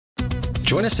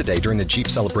Join us today during the Jeep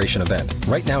Celebration event.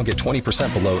 Right now, get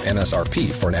 20% below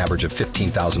MSRP for an average of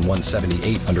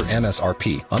 $15,178 under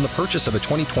MSRP on the purchase of a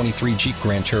 2023 Jeep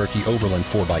Grand Cherokee Overland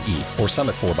 4xE or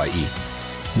Summit 4xE.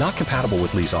 Not compatible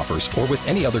with lease offers or with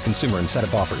any other consumer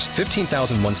incentive offers.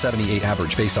 $15,178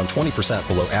 average based on 20%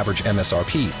 below average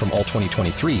MSRP from all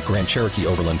 2023 Grand Cherokee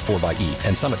Overland 4xE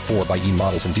and Summit 4xE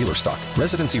models in dealer stock.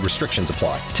 Residency restrictions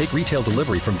apply. Take retail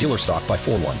delivery from dealer stock by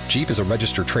 4/1. Jeep is a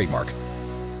registered trademark.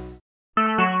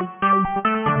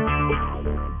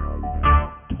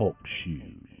 Talk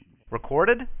shoes.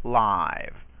 Recorded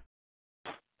live.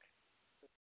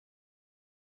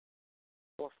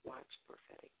 Fourth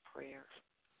Watch-Prophetic prayer.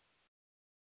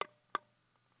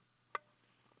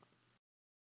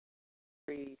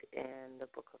 Read in the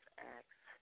book of Acts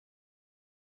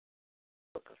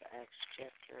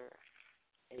chapter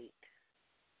 8.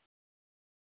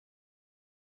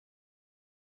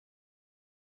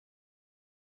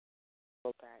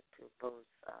 Go back to verse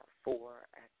 4,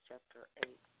 Acts chapter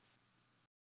 8.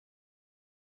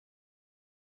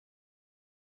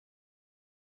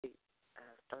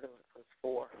 Started with verse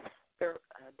 4.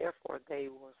 Therefore they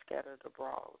were scattered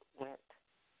abroad,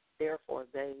 Therefore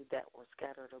they that were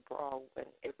scattered abroad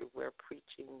went everywhere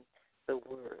preaching the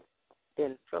word.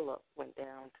 Then Philip went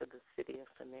down to the city of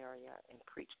Samaria and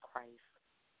preached Christ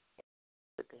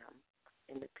to them.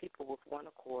 And the people with one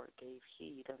accord gave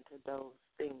heed unto those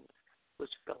things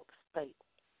which Philip spake,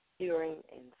 hearing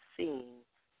and seeing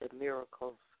the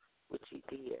miracles which he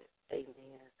did.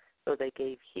 Amen. So they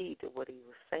gave heed to what he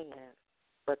was saying,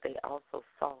 but they also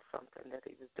saw something that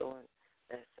he was doing.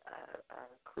 That's a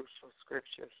crucial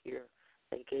scripture here.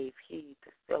 They gave heed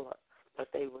to Philip,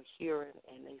 but they were hearing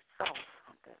and they saw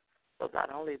something. So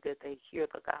not only did they hear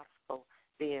the gospel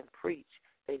being preached,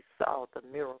 they saw the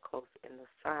miracles and the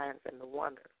signs and the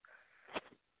wonders.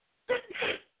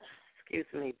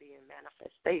 Being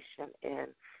manifestation.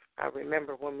 And I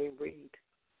remember when we read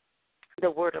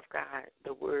the Word of God,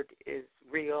 the Word is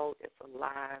real, it's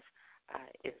alive,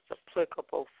 it's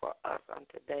applicable for us on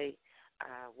today.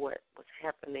 What was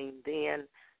happening then,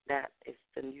 that is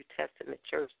the New Testament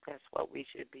church. That's what we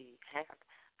should be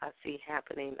see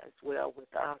happening as well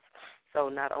with us. So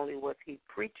not only was he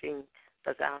preaching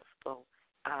the gospel,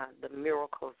 the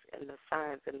miracles and the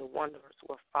signs and the wonders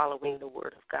were following the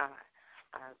word of God.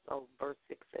 So verse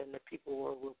 6 said, the people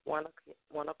were with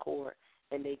one accord,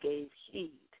 and they gave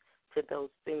heed to those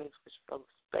things which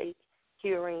folks spake,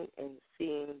 hearing and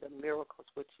seeing the miracles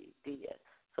which he did.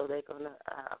 So they're going to,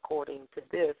 according to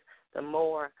this, the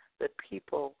more the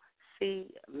people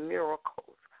see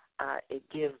miracles, it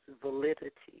gives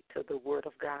validity to the word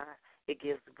of God. It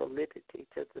gives validity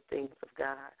to the things of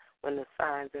God when the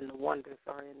signs and the wonders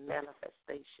are in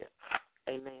manifestation.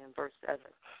 Amen. Verse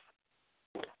 7.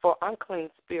 For unclean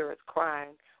spirits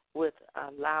crying with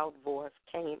a loud voice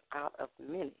came out of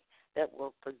many that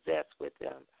were possessed with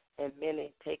them, and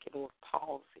many taken with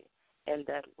palsy, and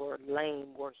that were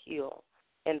lame were healed.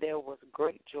 And there was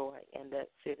great joy in that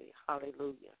city.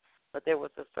 Hallelujah. But there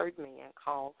was a certain man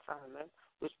called Simon,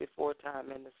 which before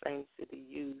time in the same city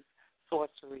used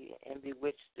sorcery and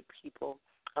bewitched the people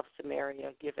of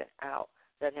Samaria, giving out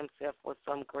that himself was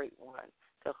some great one,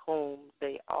 to whom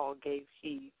they all gave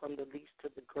heed, from the least to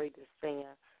the greatest, saying,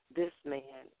 this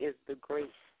man is the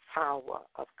great power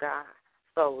of God.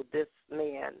 So this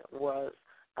man was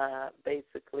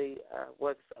basically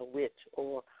was a witch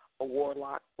or a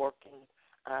warlock working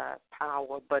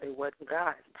power, but it wasn't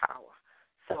God's power.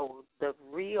 So the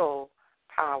real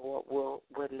power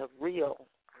when the real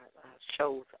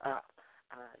shows up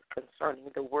concerning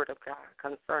the word of God,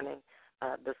 concerning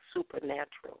the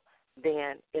supernatural,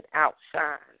 then it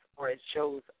outshines or it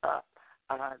shows up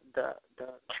the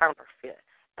counterfeit,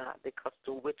 because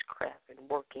the witchcraft and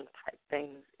working type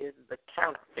things is the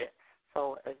counterfeit.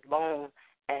 So as long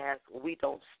as we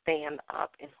don't stand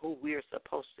up in who we're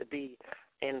supposed to be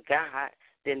in God,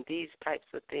 then these types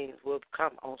of things will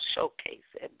come on showcase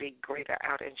and be greater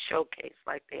out in showcase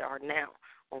like they are now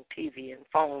on TV and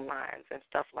phone lines and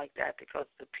stuff like that, because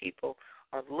the people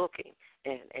are looking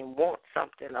and want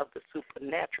something of the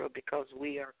supernatural, because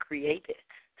we are created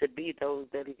to be those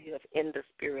that live in the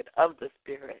spirit of the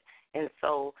spirit. And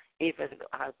so even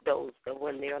those that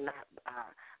when they're not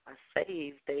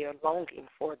saved, they are longing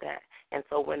for that. And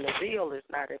so when the real is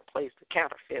not in place, the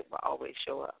counterfeit will always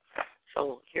show up.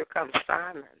 So here comes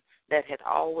Simon that had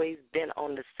always been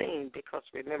on the scene, because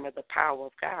remember, the power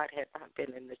of God had not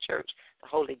been in the church. The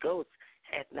Holy Ghost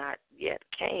had not yet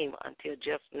came until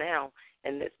just now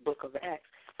in this book of Acts.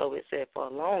 So it said for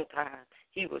a long time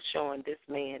he was showing this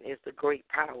man is the great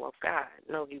power of God.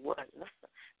 No, he wasn't.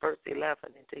 Verse 11,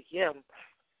 and to him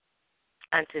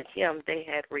Unto him they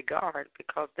had regard,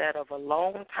 because that of a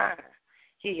long time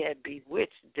he had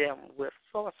bewitched them with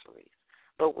sorceries.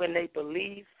 But when they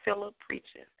believed Philip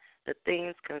preaching the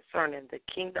things concerning the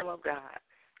kingdom of God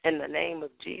in the name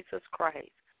of Jesus Christ,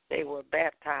 they were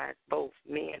baptized, both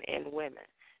men and women.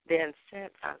 Then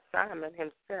Simon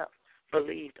himself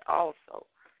believed also.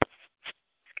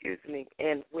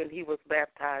 And when he was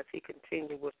baptized, he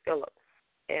continued with Philip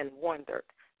and wondered,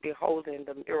 beholding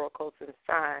the miracles and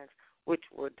signs which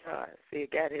were done. See,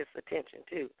 it got his attention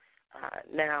too.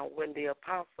 Now, when the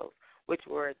apostles which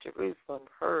were at Jerusalem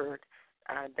heard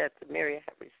that Samaria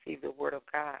had received the word of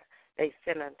God, they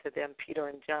sent unto them Peter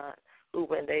and John, who,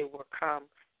 when they were come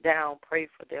down, prayed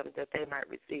for them that they might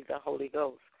receive the Holy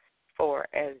Ghost. For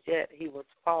as yet he was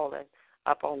fallen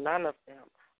upon none of them,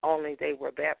 only they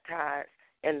were baptized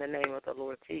in the name of the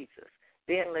Lord Jesus.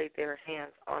 Then laid their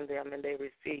hands on them, and they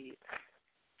received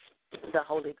the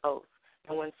Holy Ghost.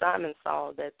 And when Simon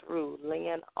saw that through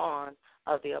laying on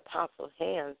of the apostles'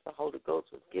 hands the Holy Ghost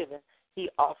was given, he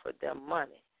offered them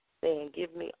money, saying,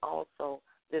 Give me also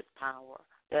this power,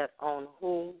 that on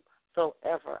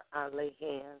whomsoever I lay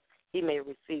hands, he may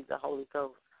receive the Holy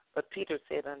Ghost. But Peter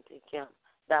said unto him,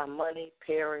 Thy money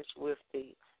perish with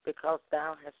thee, because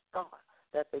thou hast thought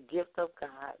that the gift of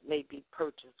God may be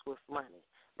purchased with money.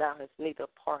 Thou hast neither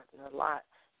part nor lot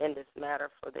in this matter,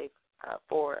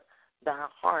 for thy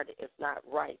heart is not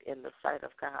right in the sight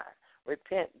of God.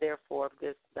 Repent therefore of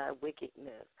this thy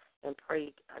wickedness, and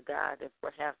pray God that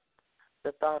perhaps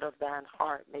the thought of thine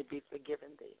heart may be forgiven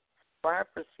thee. For I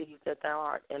perceive that thou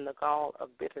art in the gall of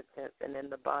bitterness and in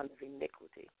the bond of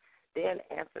iniquity. Then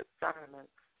answered Simon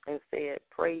and said,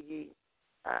 Pray ye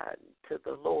to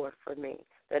the Lord for me,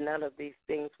 that none of these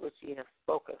things which ye have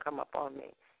spoken come upon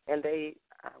me. And they,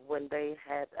 when they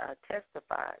had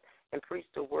testified and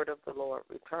preached the word of the Lord,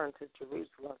 returned to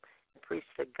Jerusalem and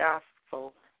preached the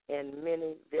gospel in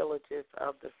many villages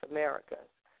of the Samaritans.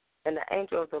 And the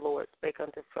angel of the Lord spake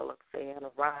unto Philip, saying,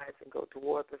 Arise and go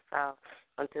toward the south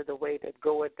unto the way that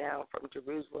goeth down from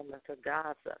Jerusalem unto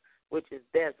Gaza, which is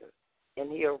desert.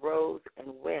 And he arose and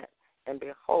went, and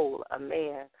behold, a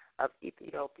man of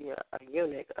Ethiopia, a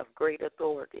eunuch of great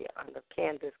authority under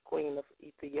Candace, queen of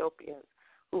Ethiopians,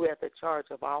 who had the charge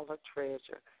of all her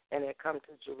treasure, and had come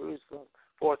to Jerusalem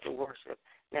for to worship.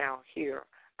 Now here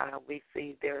we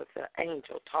see there's an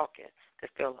angel talking to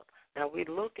Philip. Now we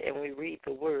look and we read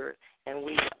the word, and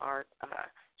we are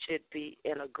should be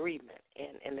in agreement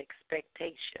and in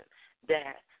expectation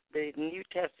that the New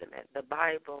Testament, the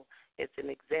Bible, is an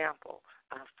example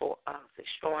for us. It's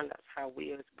showing us how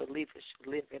we as believers should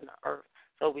live in the earth.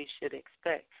 So we should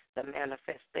expect the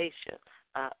manifestation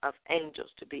of angels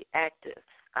to be active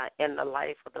in the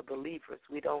life of the believers.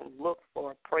 We don't look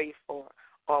for, pray for,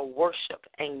 or worship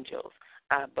angels,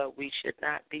 but we should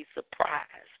not be surprised,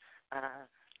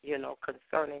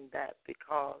 concerning that,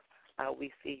 because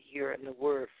we see here in the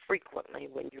word frequently,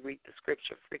 when you read the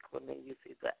scripture frequently, you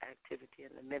see the activity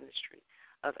and the ministry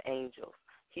of angels.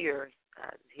 Here's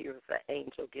an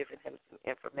angel giving him some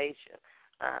information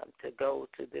to go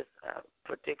to this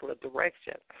particular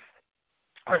direction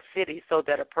or city so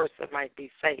that a person might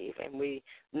be saved. And we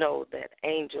know that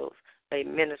angels, they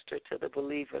minister to the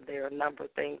believer. There are a number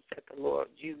of things that the Lord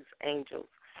used angels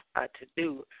to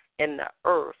do in the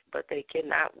earth, but they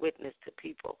cannot witness to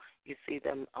people. You see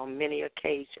them on many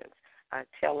occasions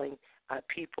telling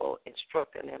people,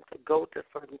 instructing them to go to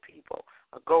certain people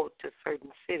or go to certain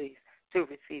cities to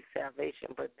receive salvation,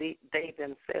 but they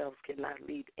themselves cannot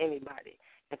lead anybody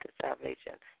into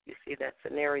salvation. You see that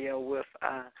scenario with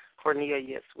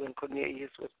Cornelius, when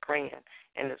Cornelius was praying,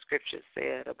 and the scripture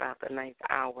said about the 9th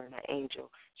hour, and the angel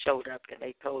showed up, and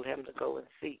they told him to go and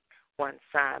seek one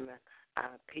Simon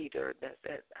Peter that's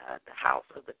at the house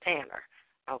of the tanner.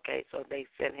 Okay, so they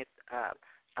sent his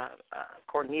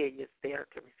Cornelius there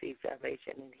to receive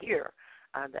salvation. And here,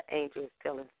 the angel is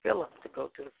telling Philip to go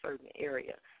to a certain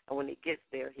area. And when he gets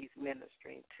there, he's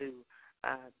ministering to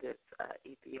this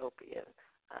Ethiopian.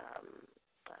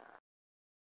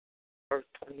 Verse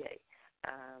 28.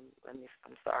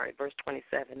 Verse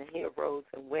 27. And he arose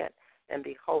and went, and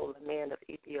behold, a man of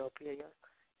Ethiopia,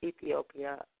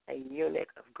 a eunuch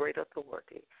of great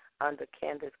authority under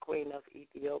Candace, queen of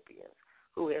Ethiopians,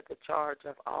 who had the charge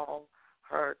of all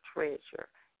her treasure,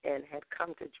 and had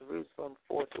come to Jerusalem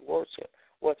for to worship,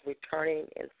 was returning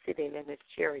and sitting in his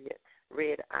chariot,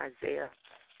 read Isaiah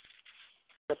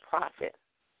the prophet.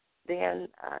 Then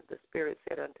the Spirit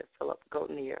said unto Philip, Go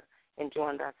near, and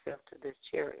join thyself to this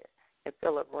chariot. And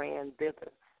Philip ran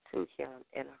thither to him,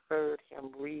 and heard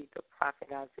him read the prophet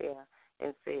Isaiah,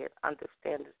 and said,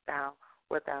 Understandest thou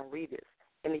what thou readest?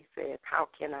 And he said, how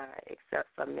can I, except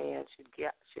some man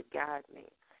should guide me?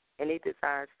 And he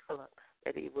desired Philip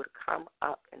that he would come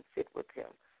up and sit with him.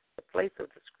 The place of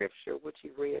the scripture which he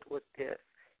read was this: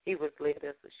 he was led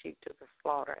as a sheep to the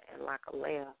slaughter, and like a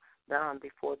lamb dumb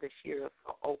before the shearers,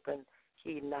 so opened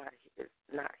he not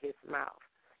his mouth.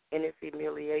 In his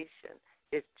humiliation,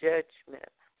 his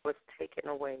judgment was taken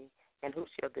away, and who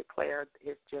shall declare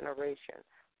his generation?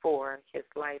 For his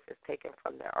life is taken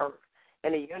from the earth.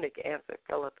 And the eunuch answered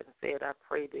Philip and said, I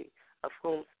pray thee, of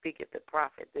whom speaketh the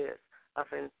prophet this, of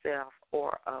himself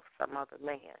or of some other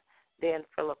man? Then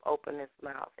Philip opened his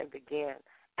mouth and began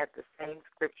at the same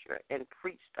scripture and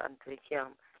preached unto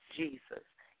him Jesus.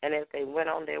 And as they went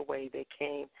on their way, they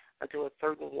came unto a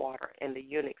certain water, and the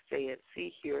eunuch said,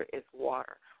 see, here is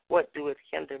water. What doeth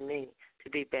hinder me to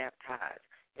be baptized?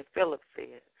 And Philip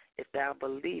said, if thou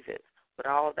believest with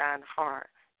all thine heart,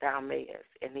 thou mayest.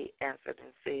 And he answered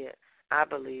and said, I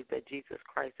believe that Jesus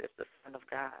Christ is the Son of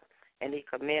God. And he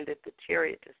commanded the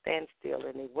chariot to stand still,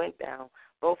 and he went down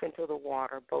both into the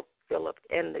water, both Philip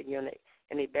and the eunuch,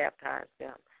 and he baptized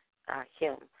him.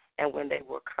 And when they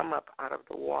were come up out of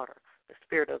the water, the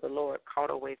Spirit of the Lord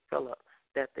caught away Philip,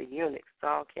 that the eunuch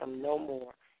saw him no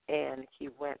more, and he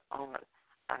went on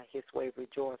his way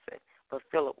rejoicing. But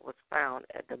Philip was found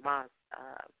at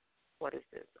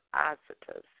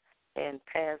Azotus, and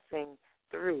passing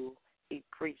through, he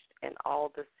preached in all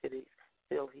the cities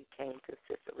till he came to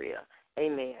Caesarea.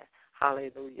 Amen.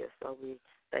 Hallelujah. So we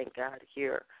thank God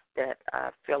here that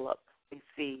Philip, we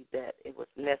see that it was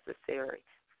necessary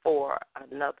for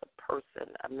another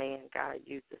person, a man. God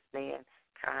used this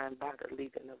mankind by the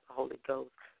leading of the Holy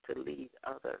Ghost to lead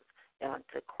others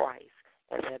to Christ.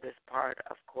 And that is part,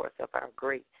 of course, of our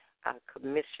great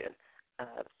commission.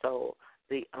 So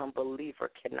the unbeliever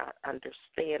cannot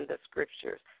understand the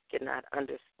scriptures, cannot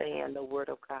understand the word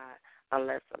of God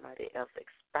unless somebody else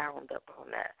expound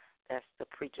upon that. That's the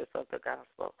preachers of the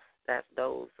gospel. That's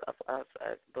those of us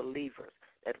as believers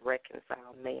that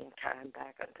reconcile mankind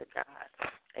back unto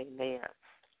God. Amen.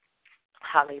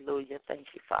 Hallelujah. Thank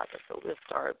you, Father. So we'll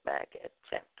start back at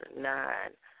chapter 9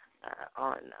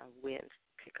 on Wednesday.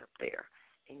 Pick up there.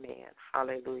 Amen.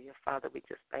 Hallelujah. Father, we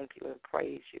just thank you and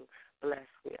praise you. Bless,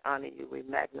 we honor you, we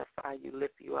magnify you,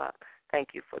 lift you up. Thank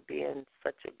you for being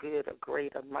such a good, a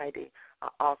great, a mighty, a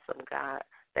awesome God.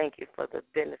 Thank you for the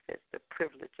benefits, the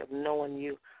privilege of knowing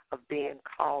you, of being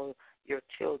called your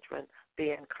children,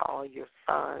 being called your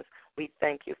sons. We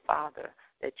thank you, Father,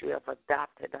 that you have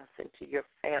adopted us into your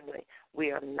family.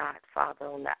 We are not, Father,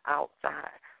 on the outside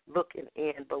looking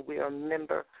in, but we are a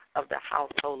member of the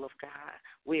household of God.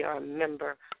 We are a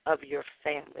member of your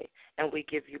family, and we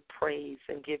give you praise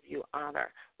and give you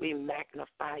honor. We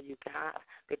magnify you, God,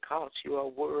 because you are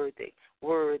worthy,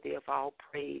 worthy of all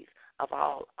praise, of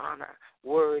all honor,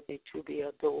 worthy to be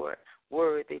adored,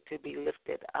 worthy to be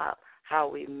lifted up. How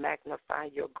we magnify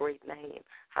your great name,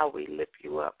 how we lift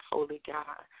you up, holy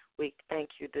God. We thank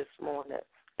you this morning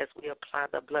as we apply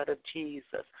the blood of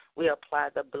Jesus. We apply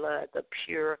the blood, the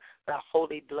pure, the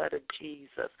holy blood of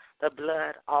Jesus, the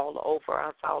blood all over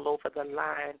us, all over the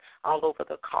line, all over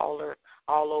the caller,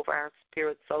 all over our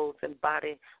spirit, souls, and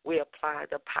body. We apply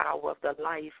the power of the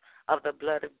life of the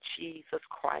blood of Jesus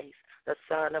Christ, the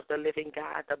Son of the living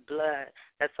God, the blood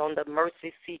that's on the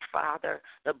mercy seat, Father,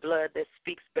 the blood that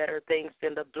speaks better things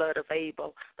than the blood of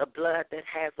Abel, the blood that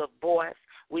has a voice.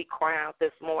 We cry out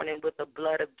this morning with the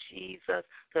blood of Jesus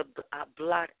to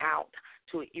blot out,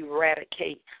 to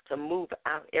eradicate, to move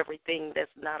out everything that's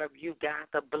not of you, God,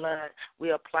 the blood.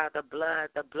 We apply the blood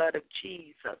of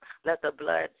Jesus. Let the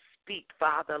blood speak,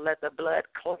 Father. Let the blood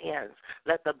cleanse.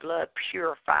 Let the blood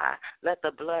purify. Let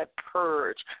the blood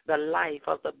purge the life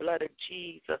of the blood of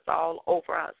Jesus all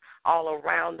over us, all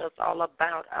around us, all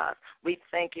about us. We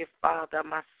thank you, Father.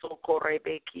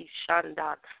 Masokorebeki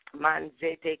shanda.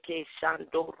 Manzeteke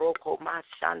shandoroko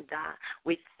mashanda.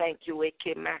 We thank you,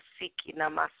 Eke Masiki na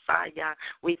Masaya.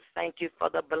 We thank you for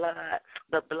the blood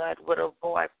with a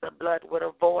voice, the blood with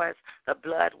a voice, the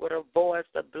blood with a voice,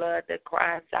 the blood that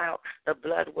cries out, the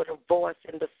blood with a voice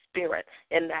in the spirit,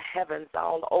 in the heavens,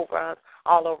 all over us,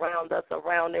 all around us,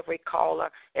 around every caller,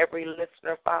 every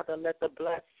listener, Father. Let the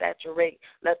blood saturate,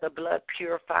 let the blood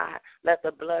purify, let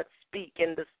the blood speak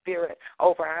in the spirit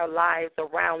over our lives,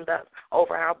 around us,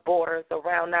 over our borders,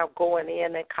 around our going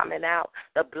in and coming out.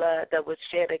 The blood that was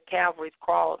shed at Calvary's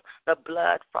cross, the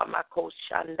blood from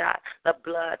Akoshanda, the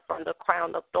blood from the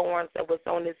crown of thorns that was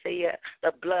on his head,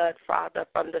 the blood, Father,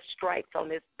 from the stripes on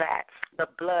his back, the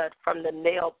blood from the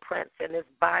nail prints in his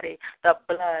body, the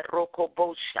blood,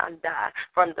 Rokobo Shanda,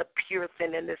 from the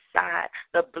piercing in his side,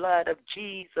 the blood of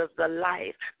Jesus, the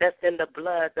life that's in the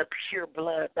blood, the pure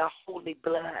blood, the holy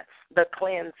blood, the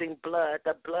cleansing blood,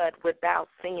 the blood without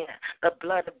sin, the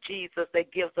blood of Jesus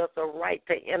that gives us a right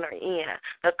to enter in,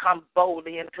 to come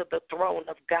boldly into the throne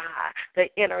of God, to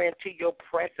enter into your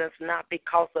presence, not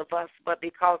because of us, but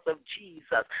because of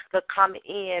Jesus, to come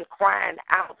in crying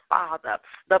out, Father,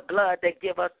 the blood that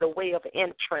give us the way of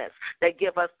entrance, that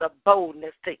give us the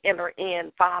boldness to enter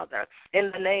in, Father.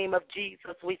 In the name of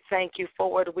Jesus, we thank you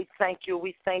for it. We thank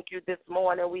you this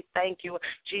morning. We thank you,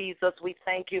 Jesus. We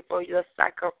thank you for your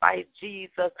sacrifice,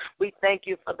 Jesus. We thank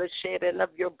you for the shedding of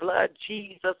your blood,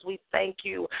 Jesus. We thank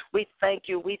you. We thank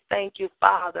you. We thank you,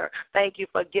 Father. Thank you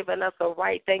for giving us a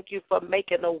right. Thank you for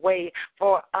making a way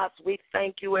for us. We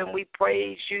thank you and we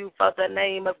praise you for the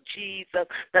name of Jesus,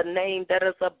 the name that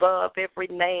is above every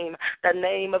name, the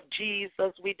name of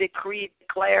Jesus. We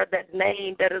declare that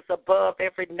name that is above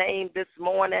every name this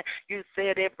morning. You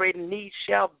said every knee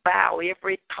shall bow,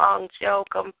 every tongue shall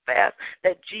confess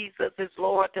that Jesus is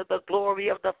Lord, to the glory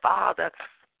of the Father.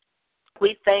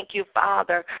 We thank you,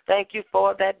 Father. Thank you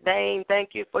for that name. Thank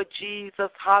you for Jesus.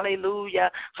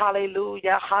 Hallelujah.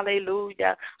 Hallelujah.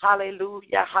 Hallelujah.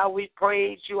 Hallelujah. How we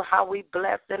praise you, how we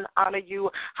bless and honor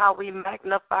you, how we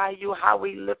magnify you, how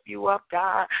we lift you up,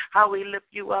 God, how we lift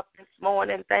you up this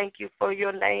morning. Thank you for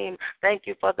your name. Thank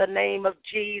you for the name of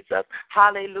Jesus.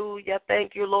 Hallelujah.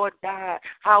 Thank you, Lord God,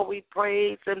 how we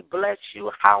praise and bless you,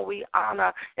 how we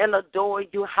honor and adore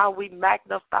you, how we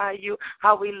magnify you,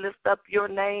 how we lift up your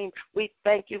name. We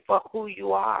thank you for who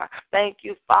you are. Thank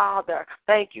you, Father.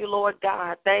 Thank you, Lord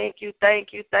God. Thank you, thank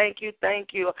you, thank you, thank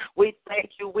you. We thank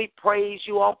you. We praise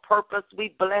you on purpose.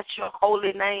 We bless your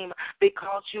holy name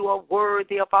because you are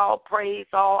worthy of all praise,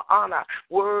 all honor,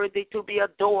 worthy to be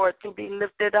adored, to be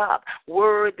lifted up,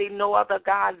 worthy. No other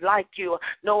God like you.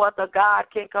 No other God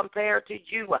can compare to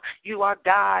you. You are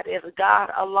God and God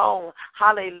alone.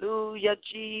 Hallelujah,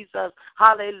 Jesus.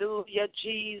 Hallelujah,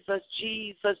 Jesus,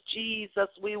 Jesus, Jesus.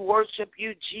 We worship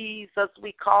you, Jesus.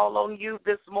 We call on you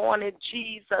this morning,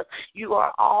 Jesus. You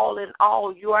are all in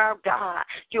all. You are God.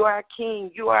 You are King.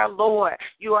 You are Lord.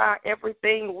 You are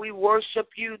everything. We worship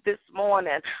you this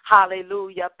morning.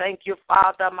 Hallelujah. Thank you,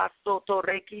 Father. Masoto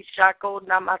reki shako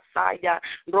namasaya.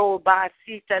 Roba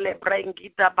sitele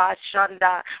brengita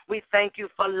bashanda. We thank you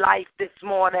for life this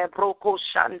morning. Roko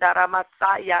shanda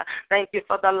ramasaya. Thank you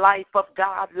for the life of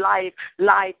God. Life,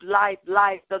 life, life,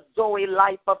 life. The Zoe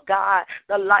life of God.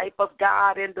 The life of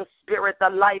God in the spirit, the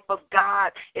life of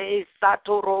God.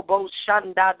 Satorobo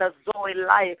Shanda, the Zoe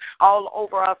life all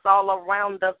over us, all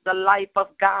around us, the life of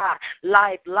God.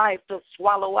 Life, life to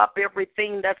swallow up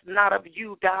everything that's not of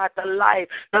you, God. The life,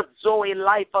 the Zoe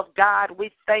life of God.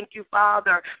 We thank you,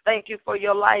 Father. Thank you for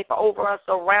your life over us,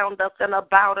 around us, and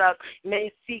about us.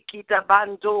 Mesikita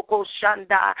Bandoko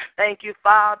Shanda. Thank you,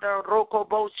 Father.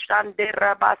 Rokobo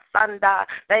Shandera Basanda.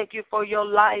 Thank you for your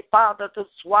life, Father, to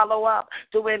swallow up,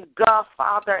 to engulf,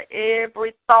 Father,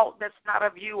 every thought that's not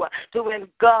of you, to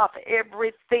engulf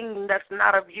everything that's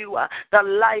not of you. The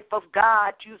life of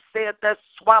God, you said, the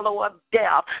swallow of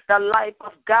death. The life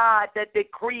of God that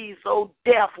decrees, oh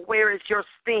death, where is your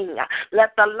sting?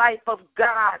 Let the life of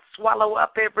God swallow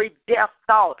up every death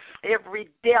thought, every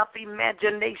death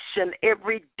imagination,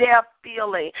 every death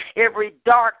feeling, every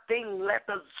dark thing. Let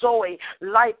the Zoe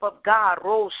life of God,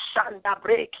 Roshanda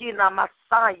Brekina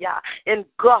Messiah,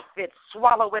 engulf it,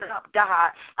 swallow it up,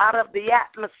 God, out of the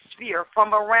atmosphere,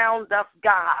 from around us,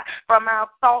 God, from our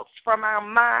thoughts, from our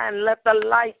mind. Let the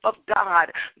life of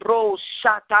God,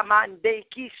 Roshatamande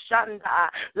Kishanda,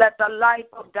 let the life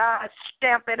of God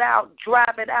stamp it out,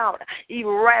 drive it out,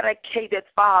 eradicate it,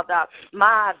 Father.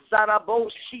 Ma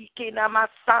Zaraboshikina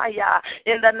Messiah,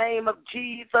 in the name of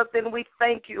Jesus, and we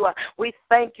thank you. We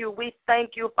thank you. We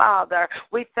thank you, Father.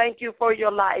 We thank you for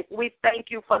your life. We thank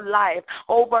you for life,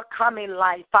 overcoming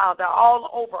life, Father, all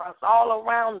over us, all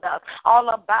around us, all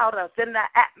about us, in the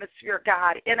atmosphere,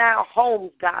 God, in our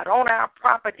homes, God, on our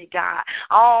property, God,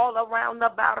 all around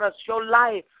about us, your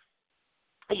life.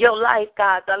 your life,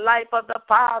 God, the life of the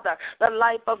Father, the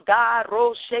life of God.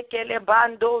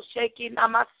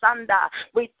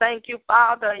 We thank you,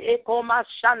 Father.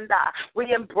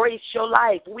 We embrace your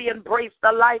life. We embrace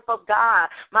the life of God.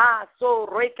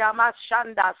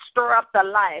 Stir up the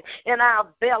life in our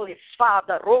bellies,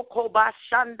 Father.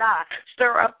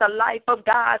 Stir up the life of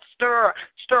God. Stir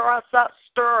us up.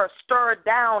 Stir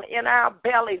down in our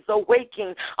bellies.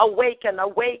 Awaken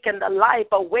the life.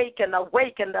 Awaken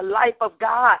the life of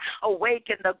God.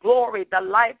 Awaken the glory, the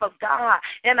life of God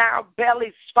in our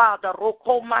bellies, Father.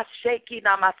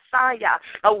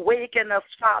 Awaken us,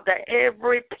 Father,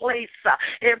 every place,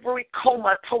 every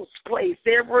comatose place,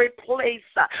 every place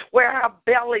where our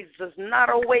bellies is not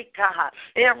awake, God.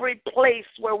 Every place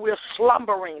where we're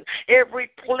slumbering, every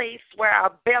place where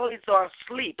our bellies are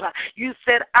asleep. You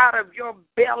said out of your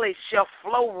belly shall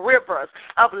flow rivers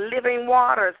of living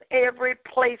waters. Every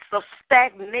place of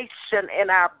stagnation in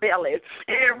our bellies,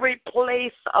 every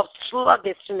place of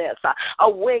sluggishness,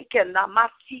 awaken the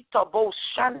Masita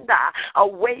Boshanda,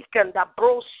 awaken the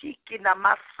Broshiki the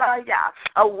Messiah,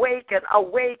 awaken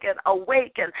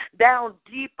down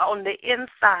deep on the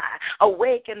inside,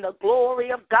 awaken the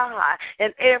glory of God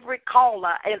in every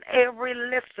caller and every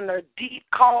listener, deep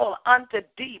call unto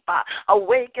deep,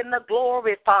 awaken the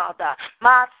glory, Father.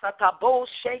 Masata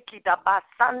Bosheki the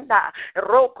Basanda,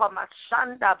 Roka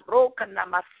Mashanda, Broken the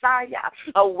Messiah,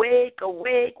 awake,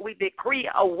 we decree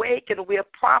awake, and we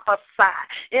prophesy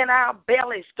in our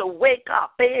bellies to wake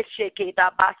up.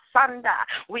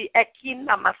 We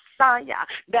ekina Messiah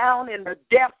down in the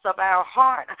depths of our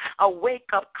heart, a wake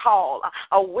up call,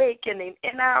 awakening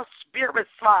in our spirits,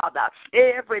 Father.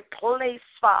 Every place,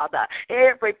 Father,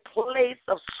 every place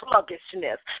of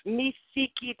sluggishness,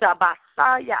 Misikita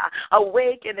Basaya,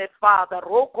 awaken it, Father.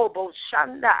 Rokobo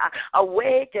Shanda,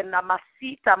 awaken the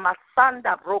Masita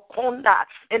Masanda Rokonda,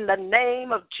 in the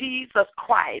name of Jesus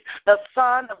Christ, the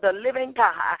Son of the living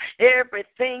God.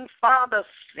 Everything, Father,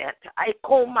 sent.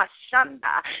 Aikoma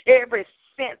Shanda, every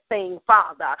thing,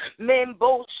 Father.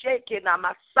 Membo shaking a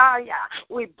Messiah.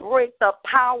 We break the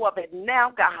power of it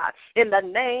now, God, in the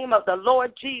name of the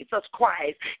Lord Jesus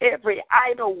Christ. Every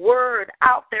idle word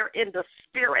out there in the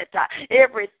spirit,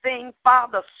 everything,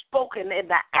 Father, spoken in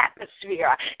the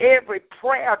atmosphere, every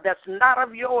prayer that's not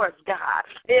of yours, God,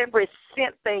 every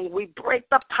sent thing, we break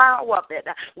the power of it.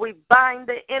 We bind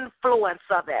the influence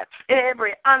of it.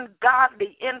 Every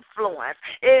ungodly influence,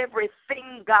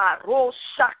 everything, God,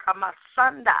 Roshaka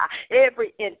Masanda,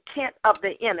 every intent of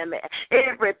the enemy,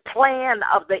 every plan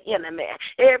of the enemy,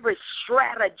 every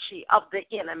strategy of the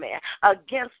enemy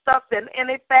against us in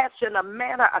any fashion or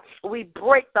manner, we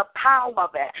break the power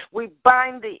of it. We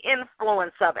bind the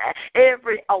influence of it.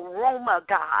 Every aroma,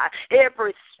 God,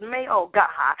 every smell,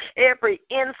 God, every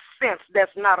incense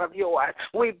that's not of yours,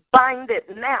 we bind it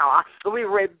now. We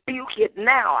rebuke it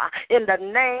now in the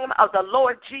name of the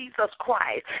Lord Jesus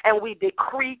Christ, and we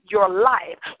decree your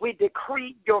life. We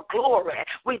decree your glory.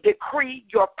 We decree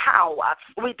your power.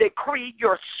 We decree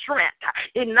your strength.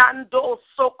 Inando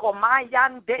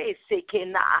sokomayande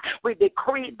sekena. We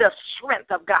decree the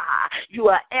strength of God. You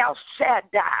are El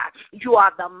Shaddai. You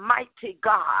are the mighty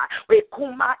God.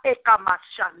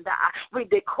 We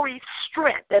decree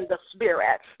strength in the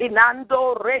spirit.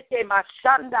 Inando reke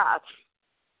mashanda.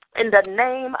 In the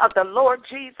name of the Lord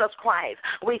Jesus Christ,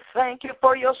 we thank you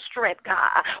for your strength,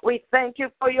 God. We thank you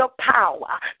for your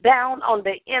power down on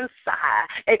the inside.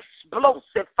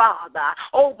 Explosive, Father.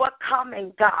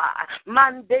 Overcoming, God.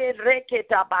 Mande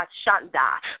reketa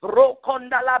bashanda.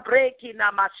 Rokonda la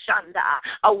brekina mashanda.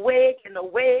 Awaken,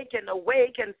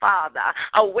 Father.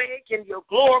 Awaken your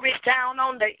glory down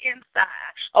on the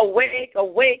inside.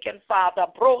 Awaken, Father.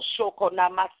 Broshoko na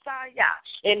masaya.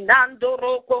 Enando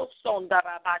roko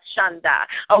sondaraba. Shanda.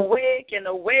 Awaken,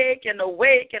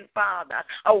 Father.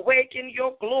 Awaken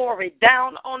your glory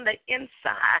down on the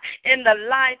inside in the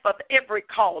life of every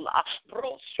caller.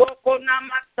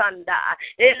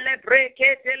 In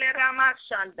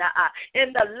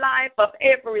the life of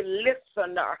every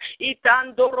listener.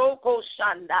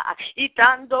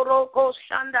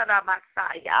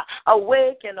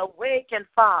 Awaken,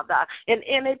 Father, in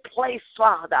any place,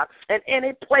 Father, in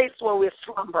any place where we're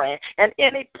slumbering, in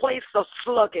any place of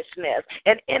sluggishness,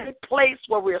 in any place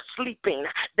where we're sleeping,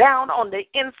 down on the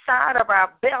inside of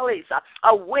our bellies,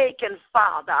 awaken,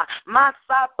 Father.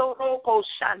 Masatoroko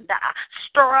Shanda.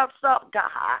 Stir us up,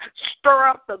 God. Stir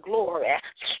up the glory.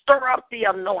 Stir up the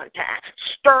anointing.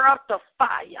 Stir up the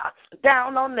fire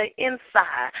down on the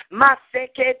inside.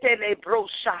 Maseketele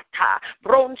broshata.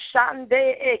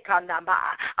 Bronshande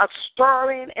ekanama. A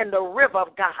stirring in the river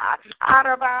of God. Out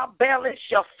of our bellies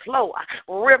shall flow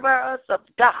rivers of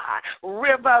God.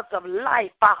 Rivers rivers of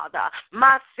life, Father.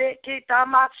 Masekita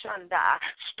mashanda.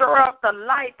 Stir up the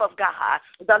life of God,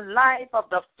 the life of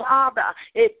the Father,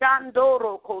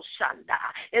 etandoro koshanda,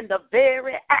 in the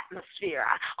very atmosphere,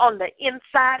 on the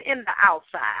inside and the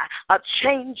outside. A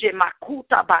change in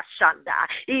makuta bashanda,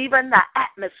 even the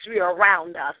atmosphere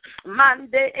around us.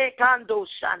 Mande ekando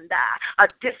shanda, a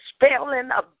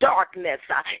dispelling of darkness.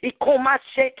 Ikoma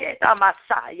sheketa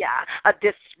masaya, a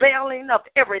dispelling of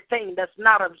everything that's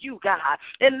not of you, God.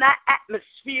 In that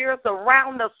atmosphere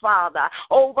around us, Father,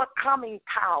 overcoming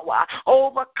power,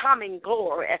 overcoming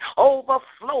glory,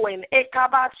 overflowing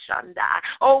ekabashanda,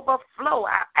 overflow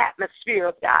our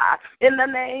atmosphere, God, in the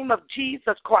name of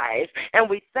Jesus Christ. And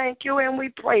we thank you and we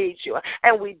praise you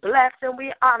and we bless and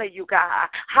we honor you, God.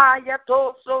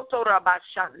 Hayato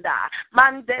sotorabashanda,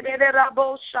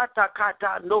 mandererabo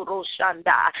shatakata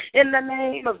noroshanda. In the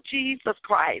name of Jesus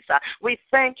Christ, we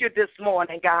thank you this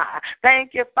morning, God.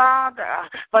 Thank you, Father,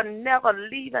 for never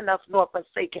leaving us nor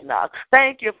forsaking us.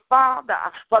 Thank you, Father,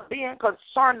 for being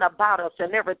concerned about us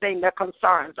and everything that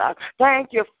concerns us. Thank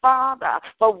you, Father,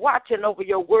 for watching over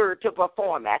your word to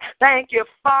perform it. Thank you,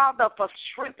 Father, for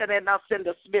strengthening us in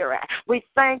the spirit. We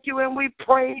thank you and we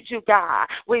praise you, God.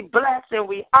 We bless and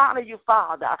we honor you,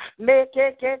 Father. Thank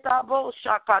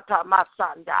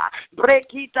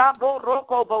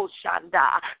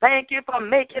you for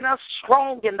making us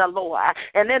strong in the Lord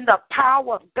and in the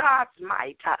power of God's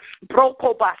might.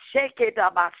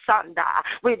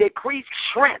 We decrease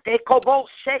strength in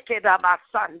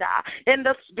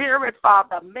the spirit,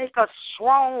 Father. Make us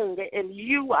strong in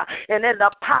you and in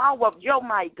the power of your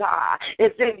might, God.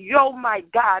 It's in your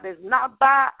might, God. It's not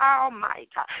by our might,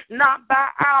 not by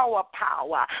our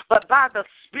power, but by the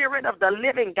Spirit of the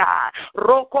living God.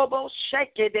 Rokobo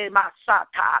sheke de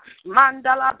masata,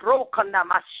 mandala brokana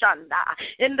mashanda.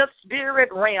 In the spirit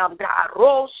realm, God,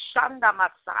 roshanda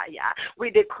masaya. We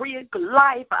decree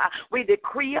life. We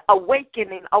decree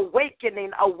awakening,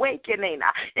 awakening, awakening.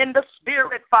 In the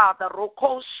spirit, Father,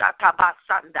 roko shaka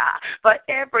basanda. For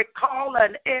every caller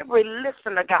and every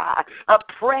listener, God,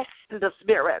 oppressed in the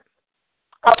spirit.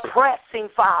 Oppressing,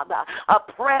 Father,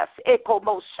 oppress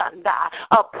ekomoshanda,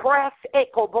 oppress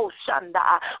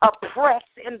ekomoshanda, oppress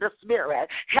in the spirit.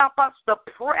 Help us to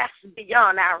press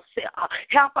beyond ourselves.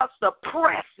 Help us to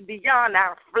press beyond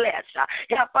our flesh.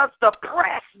 Help us to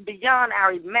press beyond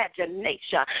our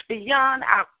imagination, beyond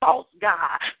our thoughts,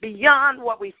 God, beyond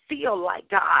what we feel like,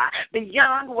 God,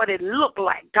 beyond what it looked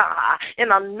like, God,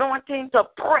 an anointing to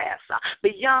press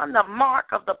beyond the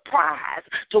mark of the prize,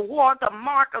 toward the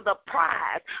mark of the prize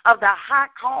of the high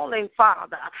calling,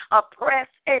 Father. Oppress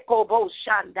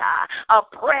ekoboshanda,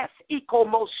 oppress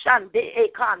ekomoshande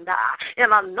ekanda,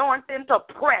 an anointing to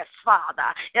press,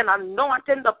 Father, an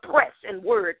anointing to press in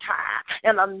word time,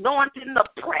 an anointing to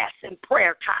press in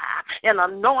prayer time, an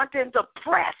anointing to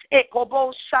press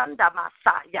ekoboshanda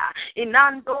masaya,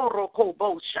 inandoro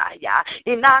koboshaya,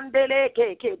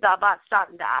 inandeleke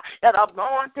kedabasanda, an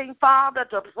anointing, Father,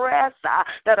 to press,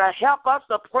 that'll help us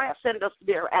to press in the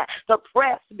spirit, to press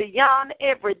beyond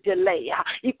every delay.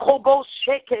 Ikobo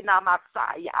sheke na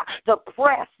masaya, to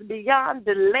press beyond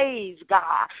delays,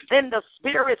 God, in the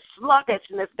spirit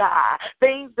sluggishness, God,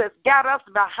 things that got us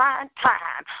behind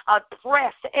time. A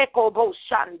press, ekobo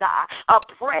shanda, a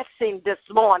pressing this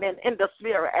morning in the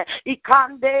spirit.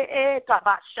 Ikande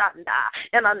etabashanda,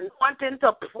 an anointing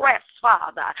to press,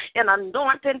 Father, an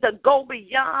anointing to go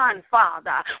beyond,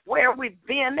 Father, where we've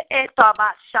been,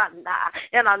 etabashanda,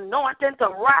 an anointing to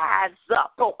rise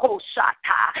up,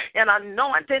 okoshata, an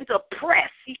anointing to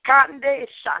press, ikande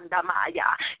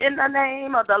shandamaya, in the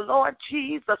name of the Lord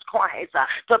Jesus Christ,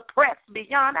 to press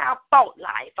beyond our thought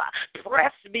life,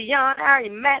 press beyond our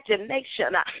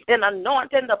imagination, an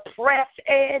anointing to press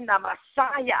in the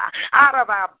Messiah out of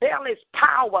our bellies,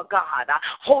 power, God,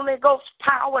 Holy Ghost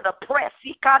power to press,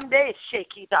 ikande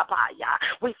shekidabaya.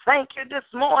 We thank you this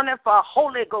morning for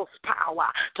Holy Ghost power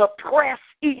to press,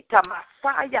 ita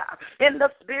Messiah, in the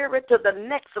spirit to the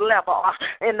next level,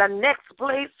 in the next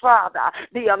place, Father,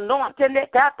 the anointing,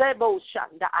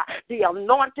 the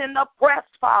anointing of press,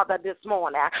 Father, this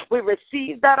morning. We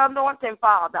receive that anointing,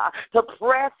 Father, to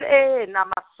press in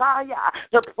Messiah,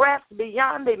 to press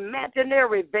beyond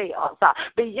imaginary veils,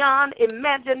 beyond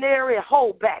imaginary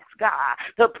holdbacks, God,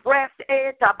 to press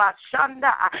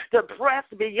to press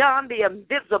beyond the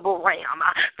invisible realm,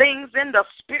 things in the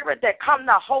spirit that come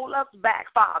to hold us back,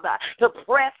 Father, to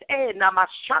press in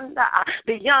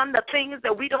beyond the things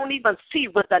that we don't even see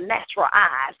with the natural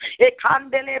eyes.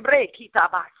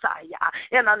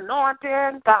 An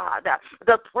anointing, God,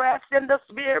 the press in the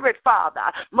spirit,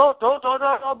 Father,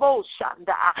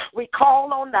 We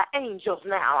call on the angels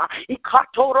now.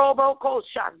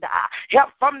 Help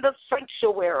from the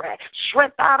sanctuary.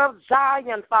 Strength out of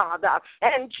Zion, Father.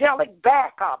 Angelic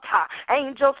backup.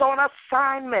 Angels on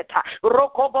assignment.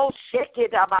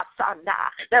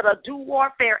 That'll do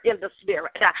warfare in the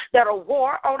spirit. That'll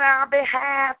war on our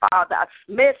behalf, Father.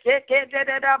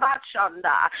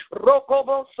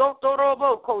 Rokobo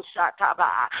Sotorobo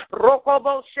Koshataba.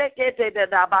 Rokobo Shekete de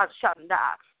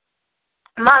Dabashanda.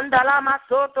 Mandala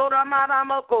masoto ramara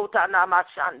mokota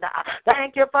namashanda.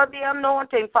 Thank you for the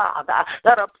anointing, Father,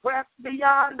 that are pressed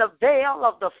beyond the veil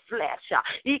of the flesh.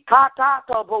 Ikata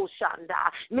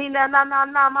toboshanda.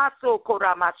 Minanana masoko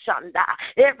ramashanda.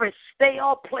 Every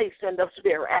stale place in the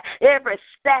spirit, every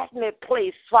stagnant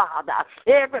place, Father,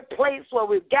 every place where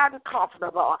we've gotten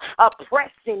comfortable,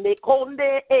 oppressing the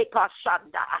konde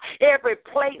ekashanda. Every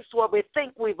place where we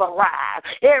think we've arrived,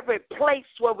 every place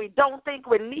where we don't think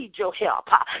we need your help.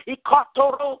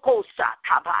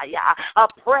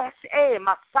 Oppress,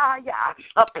 Messiah,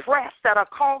 oppress that are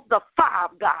called the fire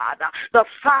of God, the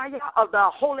fire of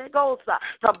the Holy Ghost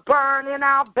to burn in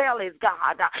our bellies,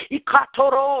 God.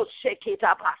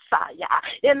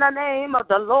 In the name of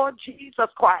the Lord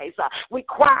Jesus Christ, we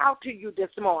cry out to you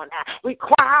this morning. We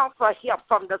cry out for help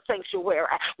from the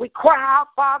sanctuary. We cry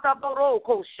out, Father,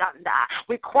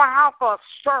 we cry out for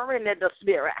stirring in the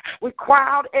spirit. We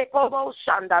cry out,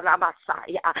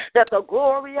 that the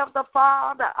glory of the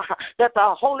Father, that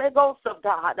the Holy Ghost of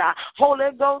God,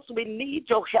 Holy Ghost, we need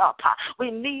your help.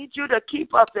 We need you to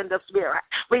keep us in the spirit.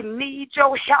 We need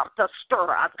your help to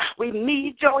stir us. We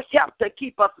need your help to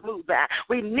keep us moving.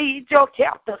 We need your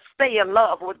help to stay in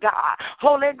love with God.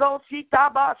 Holy Ghost,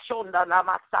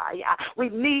 we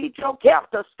need your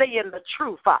help to stay in the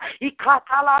truth.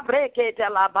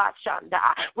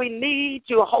 We need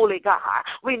you, Holy God.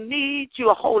 We need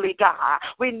you, Holy God.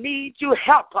 We need you,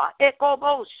 helper,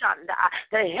 Ekoboshanda,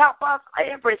 to help us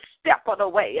every step of the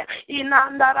way.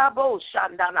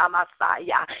 Inandaraboshanda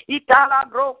namasaya,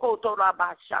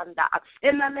 Italagrokotorabashanda.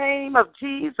 In the name of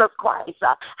Jesus Christ,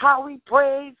 how we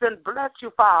praise and bless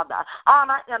you, Father.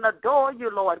 Honor and adore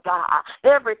you, Lord God.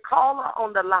 Every caller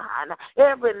on the line,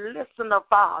 every listener,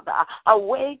 Father,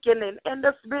 awakening in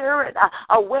the spirit.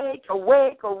 Awake,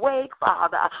 awake, awake,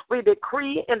 Father. We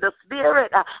decree in the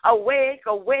spirit, awake,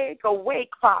 awake,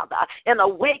 awake, Father, and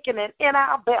awakening in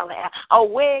our belly,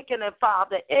 awakening,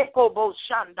 Father,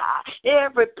 Ekoboshanda,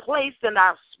 every place in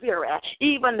our spirit,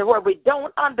 even where we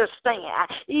don't understand,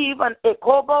 even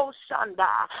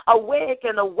Ekoboshanda,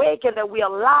 awaken, awaken, that we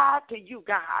are alive to you,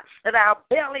 God, that our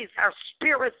bellies, our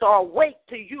spirits are awake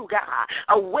to you, God,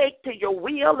 awake to your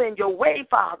will and your way,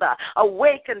 Father,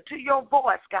 awaken to your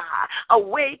voice, God,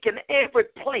 awaken every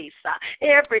place,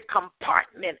 every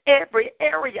compartment, every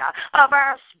area of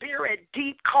our spirit,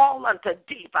 deep call unto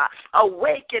deep,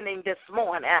 awakening this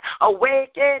morning,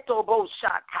 awake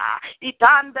etoboshaka,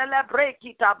 itandele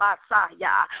brekita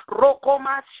basaya,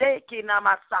 rokoma sheki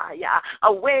namasaya,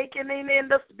 awakening in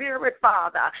the spirit,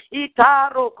 Father,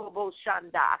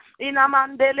 itarokoboshanda,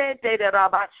 inamandele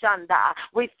rabashanda.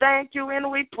 We thank you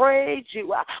and we praise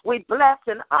you. We bless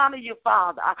and honor you,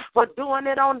 Father, for doing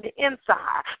it on the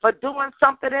inside, for doing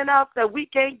something in us that we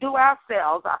can't do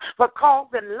ourselves, for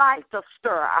causing life to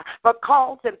stir, for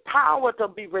causing power to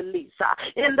be released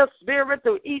in the spirit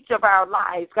through each of our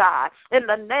lives, God, in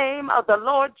the name of the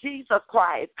Lord Jesus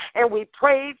Christ. And we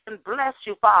praise and bless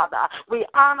you, Father. We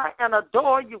honor and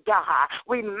adore you, God.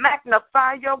 We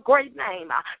magnify your great name.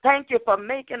 Thank you for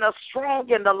making us strong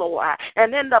in the Lord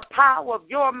and in the power of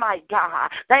your might, God.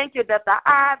 Thank you that the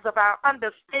eyes of our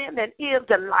understanding is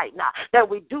enlightened, that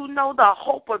we do know the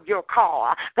hope of your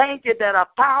call. Thank you that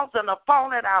 1,000 are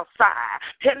falling at our side,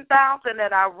 10,000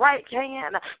 at our right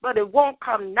hand, but it won't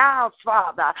come now,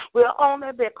 Father. We'll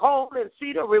only behold and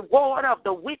see the reward of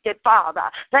the wicked, Father.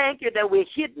 Thank you that we're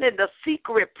hidden in the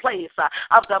secret place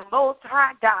of the Most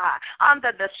High God,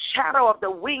 under the shadow of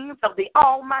the wings of the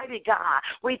Almighty God.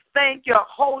 We thank you,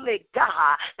 Holy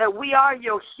God, that we are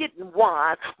your hidden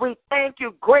ones. We thank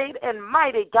you, great and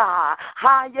mighty God,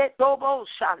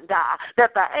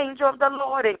 that the angel of the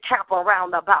Lord encamp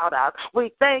around about us.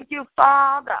 We thank you,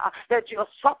 Father, that you'll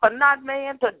suffer not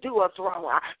man to do us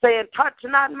wrong, saying, touch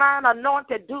not mine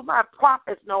anointed, do my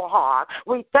prophets no harm.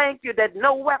 We thank you that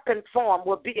no weapon form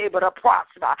will be able to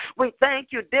prosper. We thank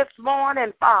you this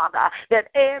morning, Father, that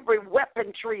every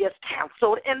weaponry is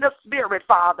canceled in the spirit,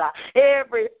 Father.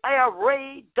 Every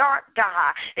array dart,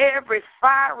 God, every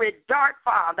fiery dart,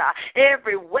 Father,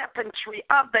 every weaponry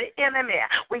of the enemy,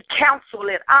 we cancel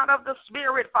it out of the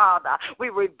spirit, Father. We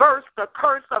reverse the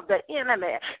curse of the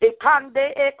enemy.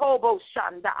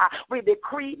 We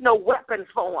decree no weapon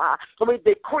before. We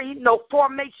decree no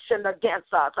formation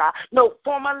against us, no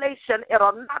formulation.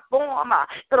 It'll not form,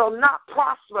 it'll not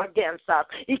prosper against us.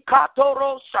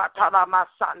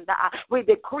 We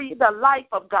decree the life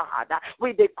of God.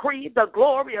 We decree the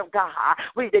glory of God.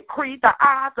 We decree the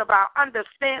eyes of our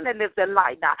understanding is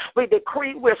enlightened. We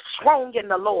decree we're strong in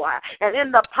the Lord and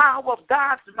in the power of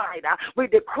God's might. We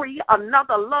decree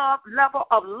another level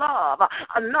of love,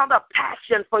 another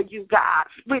passion for you, God.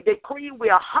 We decree we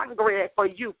are hungry for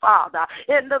you, Father.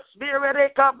 In the spirit,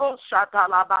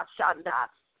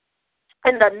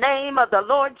 in the name of the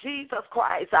Lord Jesus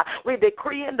Christ, we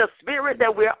decree in the spirit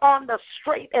that we're on the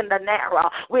straight and the narrow.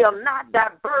 We'll not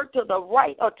divert to the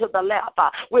right or to the left.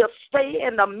 We'll stay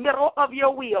in the middle of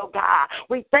your will, God.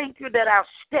 We thank you that our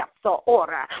steps are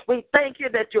ordered. We thank you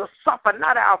that you'll suffer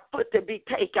not our foot to be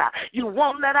taken. You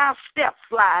won't let our steps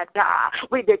slide, God.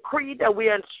 We decree that we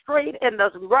are straight in the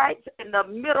right, in the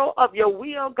middle of your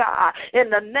will, God.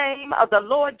 In the name of the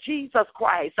Lord Jesus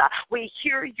Christ, we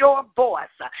hear your voice.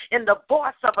 In the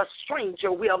voice of a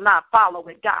stranger will not follow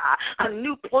it, God. A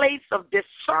new place of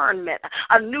discernment,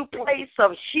 a new place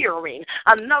of hearing,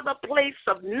 another place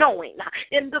of knowing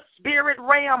in the spirit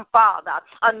realm, Father.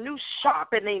 A new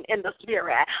sharpening in the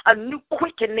spirit, a new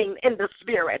quickening in the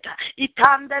spirit.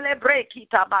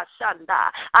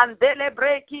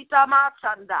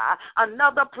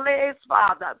 Another place,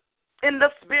 Father, in the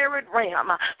spirit realm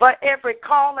for every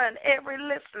caller and every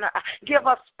listener. Give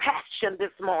us passion this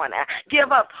morning.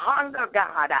 Give us hunger,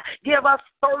 God. Give us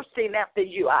thirsting after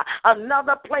you.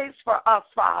 Another place for us,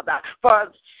 Father,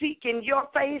 for seeking your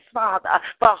face, Father,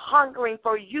 for hungering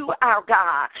for you, our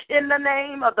God, in the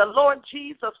name of the Lord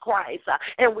Jesus Christ.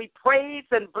 And we praise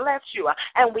and bless you,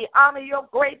 and we honor your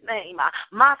great name.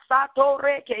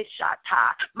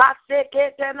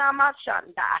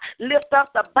 Lift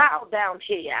up the bow down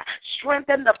here.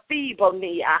 Strengthen the feeble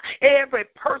knee. Every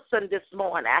person this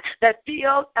morning that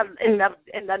feels in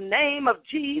the name of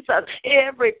Jesus,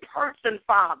 every person,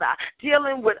 Father,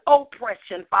 dealing with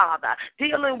oppression, Father,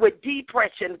 dealing with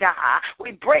depression, God,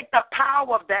 we break the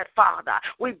power of that, Father.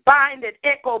 We bind it,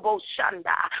 Ekobo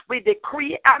Shanda. We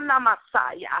decree Anna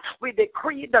Messiah. We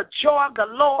decree the joy of the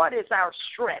Lord is our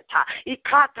strength.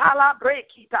 Ikatala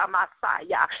Brekita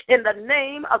Messiah. In the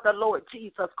name of the Lord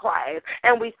Jesus Christ.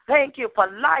 And we thank you for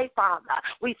life, Father.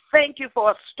 We thank you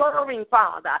for a stirring,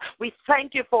 Father. We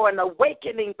thank you for an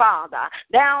awakening, Father,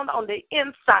 down on the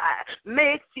inside.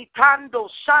 Mesitando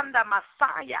Shanda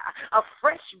Messiah, a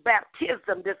fresh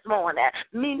baptism this morning.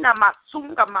 Mina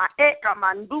Masunga Maeka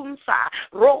Mandunsa,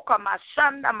 Roka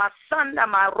Mashanda Masanda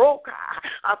Maroka,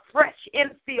 a fresh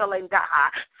infilling,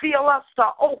 God. Fill us to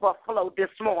overflow this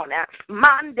morning.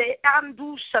 Mande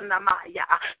Andusha Namaya,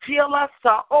 fill us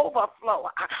to overflow.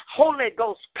 Holy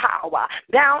Ghost power,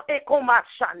 down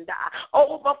Ekomashanda,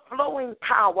 overflowing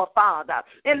power, Father,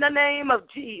 in the name of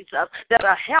Jesus,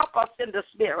 that'll help us in the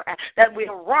spirit, that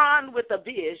we'll run with a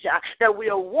vision, that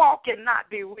we'll walk and not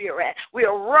be weary.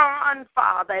 We'll run,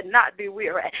 Father, and not be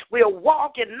weary. We'll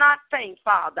walk and not faint,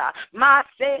 Father.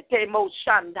 Masete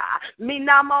Moshanda,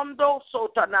 Minamondo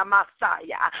Sotana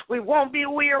Masaya. We won't be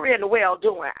weary in well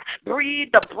doing. Breathe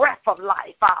the breath of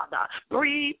life, Father.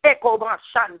 Breathe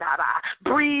Ekomashanda.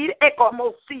 Breathe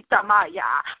Ekomosita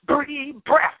Maya. Breathe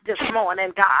breath this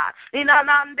morning, God.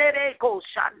 Inanandere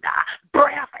Koshanda.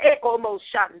 Breath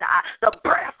Ekomoshanda. The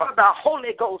breath of the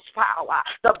Holy Ghost power.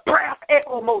 The breath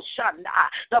Ekomoshanda.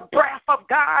 The breath of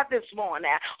God this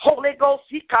morning. Holy Ghost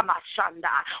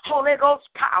Ikamashanda. Holy Ghost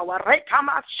power.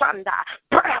 Rekamashanda.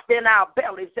 Breath in our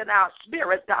bellies, in our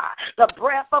spirit, God. The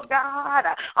breath of God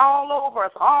all over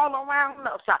us, all around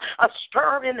us. A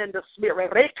stirring in the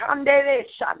spirit. Rekandere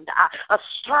Shanda. A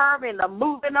stirring, the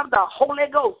moving of the Holy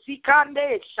Ghost.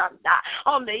 Ikande Shanda.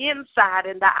 On the inside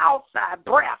and the outside.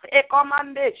 Breath.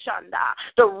 Ekomande Shanda.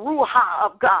 The Ruha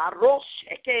of God.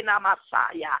 Rosheke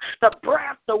Namasaya. The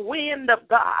breath, the wind of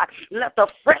God. Let the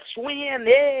fresh wind,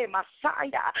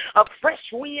 Messiah, a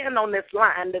fresh wind on this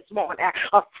line this morning.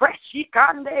 A fresh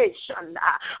Ikande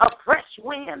Shanda. A fresh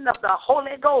wind of the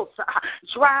Holy Ghost.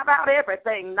 Drive out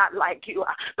everything not like you.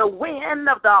 The wind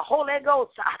of the Holy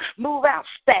Ghost. Move out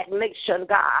stagnation,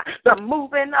 God. The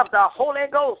moving of the Holy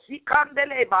Ghost.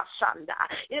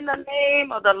 In the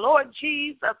name of the Lord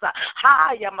Jesus.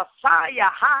 Higher, Messiah.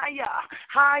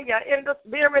 Higher in the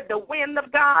spirit. The wind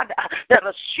of God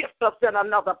that'll shift us in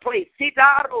another place.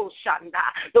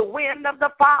 The wind of the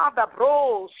Father.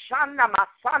 Bro, Shanda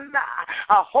Masanda.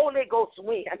 A Holy Ghost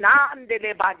wind.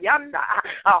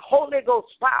 A Holy Ghost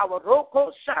power.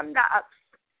 Roko Shanda.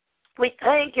 We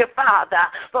thank you, Father,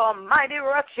 for a mighty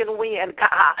rushing wind,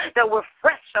 God, that will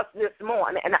refresh us this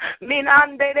morning. In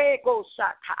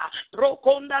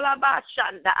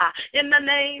the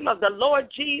name of the Lord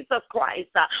Jesus Christ,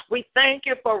 we thank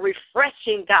you for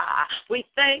refreshing, God. We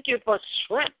thank you for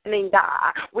strengthening,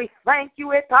 God. We thank you,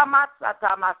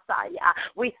 Messiah.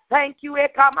 We thank you,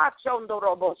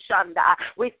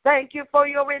 we thank you for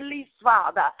your release,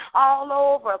 Father, all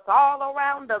over us, all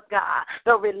around us, God.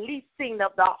 The releasing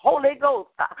of the Holy Ghost,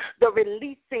 the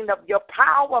releasing of your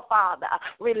power, Father,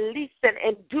 releasing,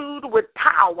 endued with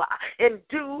power,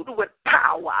 endued with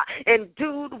power,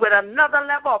 endued with another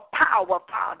level of power,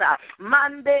 Father.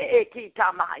 Mande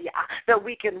ekitamaya, that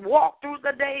we can walk through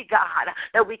the day, God,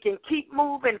 that we can keep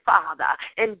moving, Father.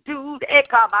 Endued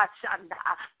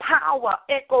ekabashanda, power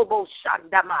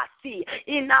ekoboshanda masi,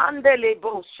 inandele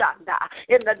boshanda,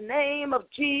 in the name of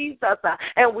Jesus,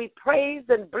 and we praise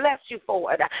and bless you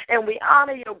for it, and we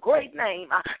honor your great name.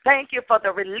 Thank you for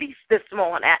the release this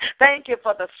morning. Thank you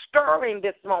for the stirring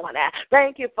this morning.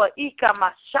 Thank you for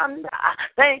ikamashanda.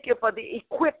 Thank you for the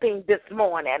equipping this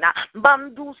morning.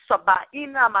 Bandusaba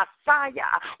ina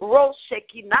masaya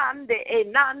roshekinande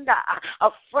enanda, a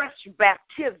fresh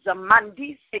baptism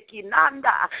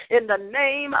mandisekinanda, in the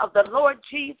name of the Lord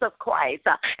Jesus Christ.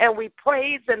 And we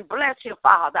praise and bless you,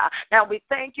 Father. And we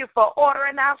thank you for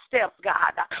ordering our steps,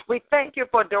 God. We thank you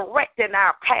for directing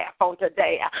our path on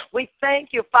today. We thank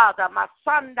you, Father, my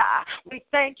son. We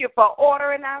thank you for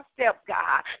ordering our steps,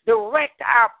 God. Direct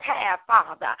our path,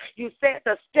 Father. You said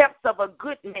the steps of a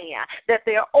good man, that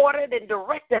they're ordered and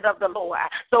directed of the Lord.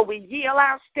 So we yield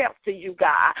our steps to you,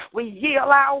 God. We yield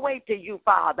our way to you,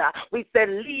 Father. We say,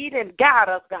 lead and guide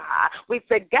us, God. We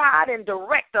say, guide and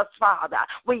direct us, Father.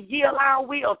 We yield our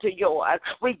will to yours.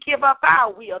 We give up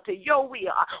our will to your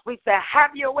will. We say,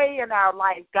 have your way in our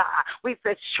life, God. We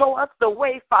say, show us the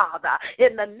way, Father,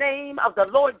 in the name of the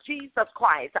Lord Jesus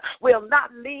Christ. We'll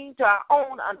not lean to our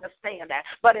own understanding,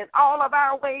 but in all of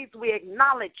our ways we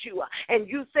acknowledge you. And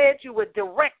you said you would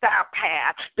direct our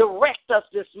path. Direct us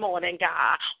this morning,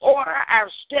 God. Order our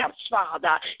steps,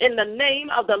 Father, in the name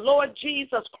of the Lord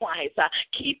Jesus Christ.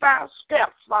 Keep our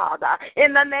steps, Father,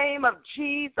 in the name of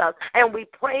Jesus. And we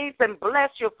praise and bless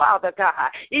you, Father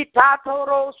God.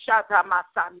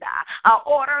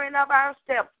 Ordering of our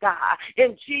steps, God,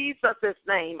 in Jesus'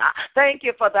 name. Thank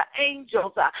you for the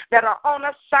angels that are on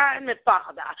assignment,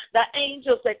 Father. The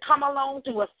angels that come along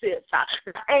to assist.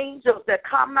 The angels that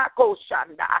come,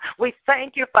 Makoshanda. We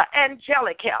thank you for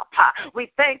angelic help.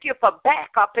 We thank you for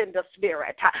backup in the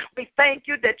spirit. We thank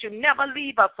you that you never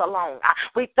leave us alone.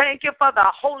 We thank you for the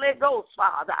Holy Ghost,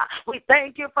 Father. We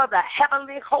thank you for the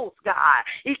heavenly host, God.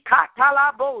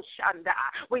 Ikatalabo-shanda.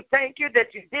 We thank you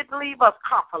that you didn't leave us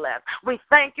comfortless. We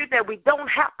thank you that we don't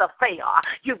have to fail.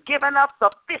 You've given us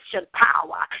sufficient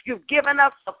power. You've given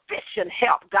us sufficient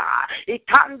help, God.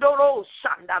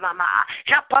 Ikandoro-shandamama.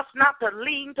 Help us not to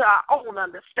lean to our own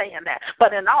understanding,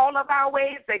 but in all of our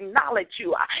ways acknowledge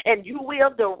you, and you will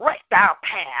direct our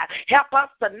path. Help us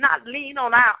to not lean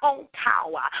on our own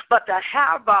power, but to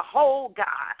have the whole,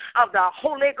 God, of the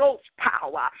Holy Ghost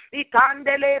power.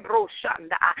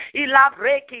 Ikandele-bro-shanda.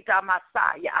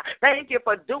 Ilabrekita-masaya. Thank you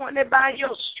for doing it by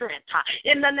your strength.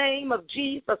 In the name of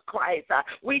Jesus Christ,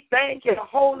 we thank you,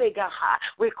 Holy God.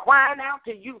 We're crying out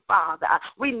to you, Father.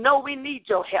 We know we need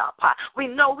your help. We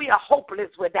know we are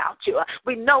hopeless without you.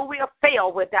 We know we are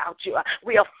failed without you.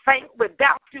 We are faint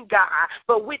without you, God.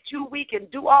 But with you, we can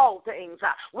do all things.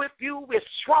 With you, we're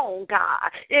strong,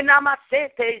 God.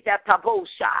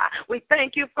 We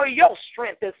thank you for your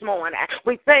strength this morning.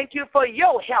 We thank you for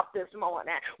your help this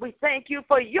morning. We thank you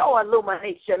for your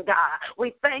illumination, God.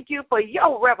 We thank you for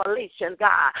your revelation,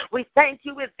 God. We thank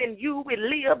you it's in you we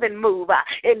live and move.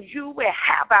 In you we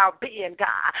have our being,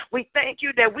 God. We thank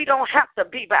you that we don't have to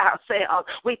be by ourselves.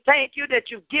 We thank you that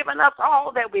you've given us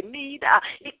all that we need.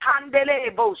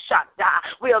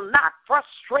 We'll not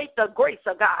frustrate the grace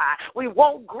of God. We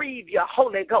won't grieve your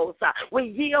Holy Ghost. We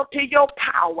yield to your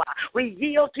power. We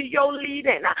yield to your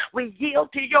leading. We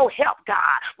yield to your help,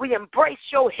 God. We embrace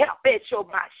your help,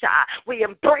 Eshobasha. We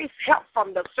embrace help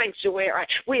from the sanctuary.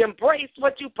 We embrace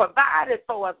what you provided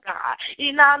for us, God.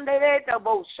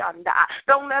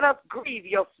 Don't let us grieve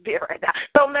your spirit.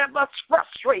 Don't let us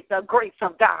frustrate the grace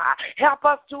of God. Help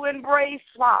us to embrace,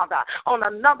 Father, on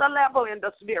another level in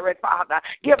the spirit, Father.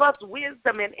 Give us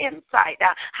wisdom and insight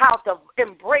how to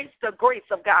embrace the grace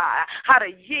of God, how to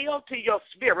yield to your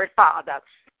spirit, Father.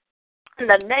 in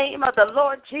the name of the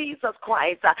Lord Jesus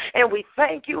Christ. And we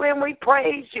thank you and we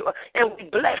praise you and we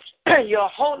bless your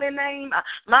holy name,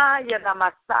 Maya the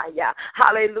Messiah.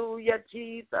 Hallelujah,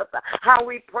 Jesus. How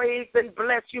we praise and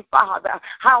bless you, Father.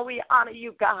 How we honor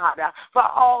you, God, for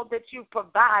all that you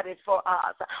provided for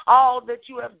us, all that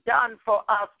you have done for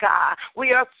us, God.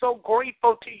 We are so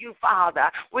grateful to you, Father.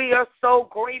 We are so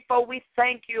grateful. We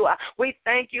thank you. We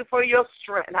thank you for your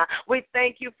strength. We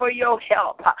thank you for your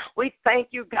help. We thank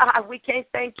you, God. We can't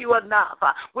thank you enough.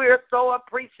 We're so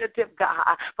appreciative,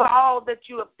 God, for all that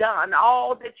you have done,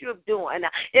 all that you have doing.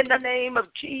 In the name of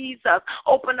Jesus,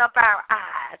 open up our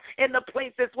eyes in the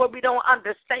places where we don't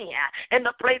understand, in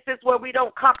the places where we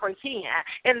don't comprehend.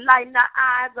 Enlighten the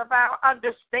eyes of our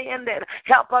understanding.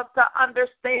 Help us to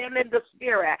understand in the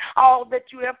spirit all that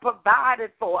you have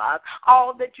provided for us,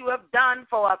 all that you have done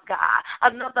for us, God.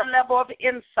 Another level of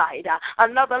insight,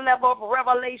 another level of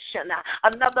revelation,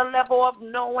 another level of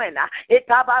knowing,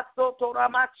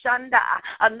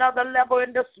 another level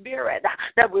in the spirit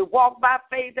that we walk by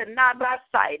faith and not by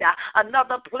sight,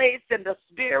 another place in the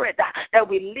spirit that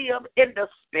we live in the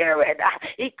spirit,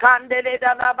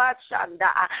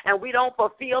 and we don't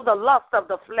fulfill the lust of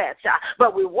the flesh,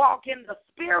 but we walk in the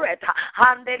spirit,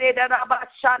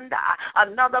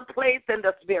 another place in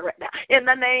the spirit, in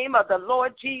the name of the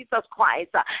Lord Jesus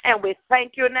Christ. And we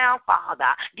thank you now,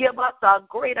 Father. Give us a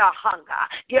greater hunger.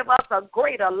 Give us a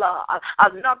greater love,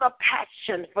 another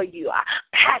passion for you,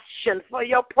 passion for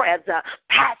your presence,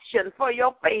 passion for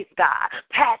your faith, God,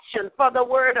 passion for the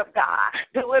word of God.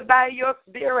 Do it by your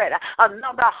spirit.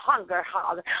 Another hunger,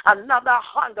 another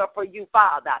hunger for you,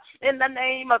 Father. In the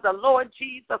name of the Lord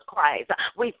Jesus Christ,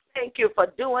 we thank you for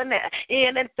doing it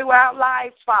in and through our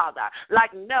lives, Father,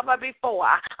 like never before.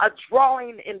 A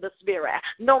drawing in the spirit.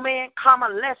 No man come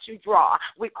unless you draw.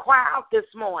 We cry out this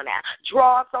morning.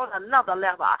 Draw us on another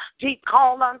level. Deep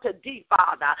call unto deep,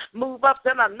 Father. Move us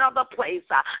in another place,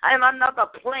 in another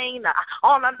plane,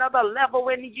 on another level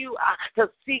in you, to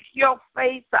seek your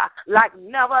face like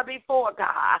never before,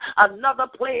 God. Another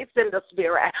place in the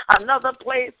spirit, another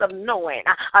place of knowing,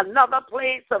 another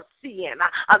place of seeing,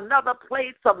 another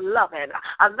place of loving,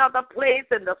 another place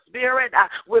in the spirit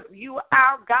with you,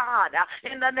 our God.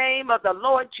 In the name of the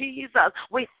Lord Jesus,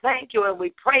 we thank you and we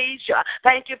praise you.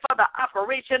 Thank you for the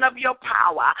operation of your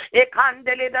power. The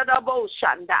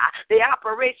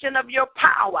operation of your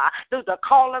power through the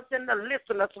callers and the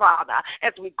listeners, Father,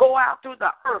 as we go out through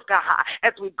the earth, God,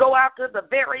 as we go out to the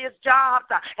various jobs,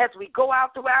 as we go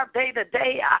out through our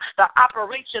day-to-day, the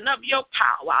operation of your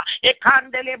power.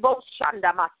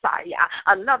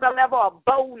 Another level of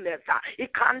boldness.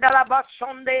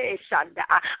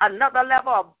 Another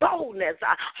level of boldness.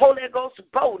 Holy Ghost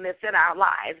boldness in our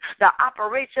lives. The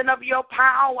operation of your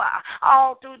power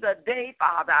all through the day,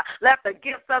 Father. Let the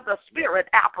gifts of the Spirit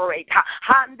operate.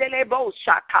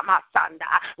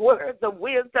 Words of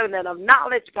wisdom and of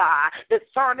knowledge, God.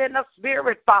 Discerning the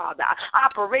Spirit, Father.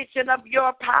 Operation of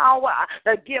your power.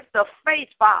 The gift of faith,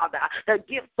 Father. The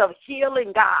gift of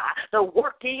healing, God. The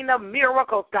working of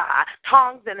miracles, God.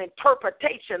 Tongues and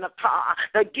interpretation of tongues.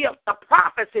 The gift of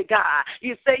prophecy, God.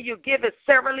 You say you give it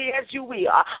severally as you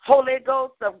will. Holy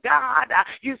Ghost of God,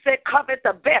 you say covet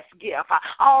the best gift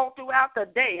all throughout the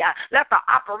day. Let the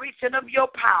operation of your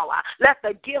power, let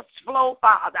the gifts flow,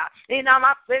 Father.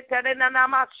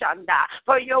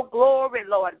 For your glory,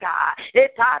 Lord God.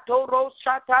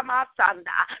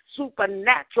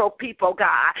 Supernatural people,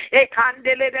 God.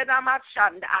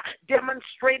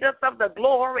 Demonstrators of the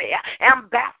glory.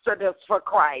 Ambassadors for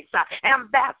Christ.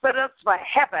 Ambassadors for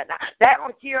heaven.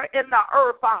 Down here in the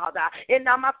earth, Father.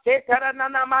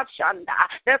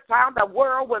 That's how the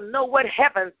world will know what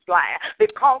heaven's like,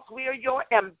 because we are your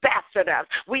ambassadors.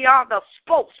 We are the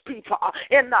spokespeople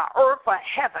in the earth for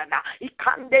heaven.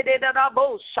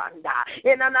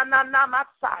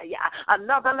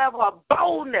 Another level of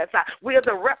boldness. We are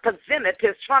the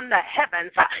representatives from the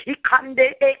heavens.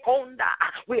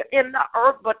 We're in the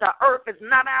earth, but the earth is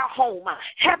not our home.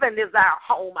 Heaven is our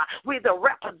home. We're the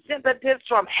representatives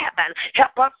from heaven.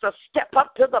 Help us to step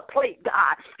up to the plate,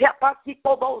 God. Help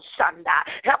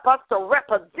us to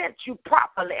represent you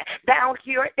properly down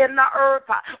here in the earth.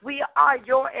 We are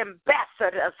your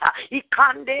ambassadors in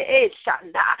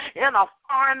a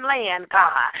foreign land,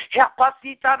 God. Help us,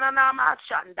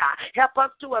 help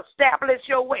us to establish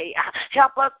your way.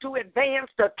 Help us to advance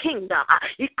the kingdom,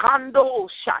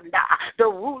 the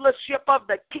rulership of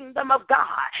the kingdom of God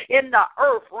in the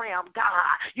earth realm,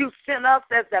 God. You sent us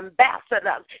as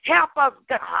ambassadors. Help us,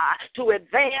 God, to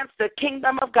advance the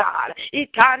kingdom of God.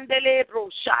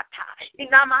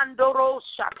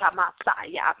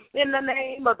 In the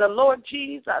name of the Lord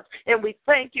Jesus, and we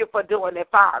thank you for doing it,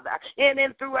 Father, in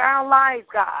and through our lives,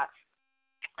 God.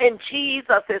 In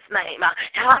Jesus' name.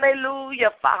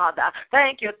 Hallelujah, Father.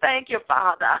 Thank you,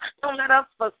 Father. Don't let us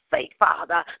forsake,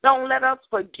 Father. Don't let us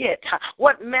forget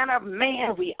what manner of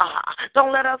man we are.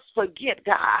 Don't let us forget,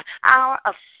 God, our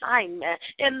assignment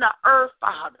in the earth,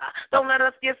 Father. Don't let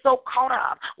us get so caught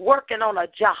up working on a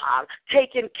job,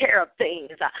 taking care of things,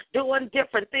 doing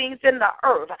different things in the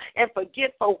earth, and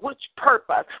forget for which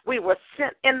purpose we were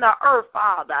sent in the earth,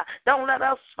 Father. Don't let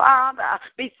us, Father,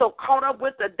 be so caught up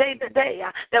with the day-to-day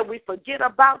that we forget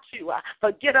about you,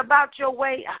 forget about your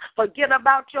way, forget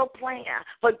about your plan,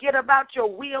 forget about your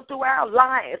will through our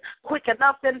lives, quick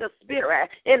enough in the spirit,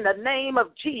 in the name of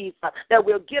Jesus, that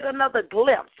we'll get another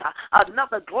glimpse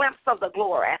of the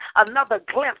glory, another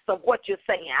glimpse of what you're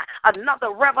saying,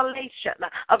 another revelation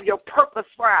of your purpose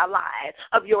for our lives,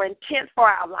 of your intent for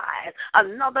our lives,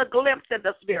 another glimpse in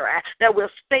the spirit, that we'll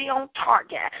stay on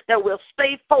target, that we'll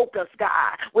stay focused,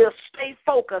 God. We'll stay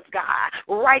focused, God,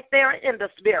 right there in the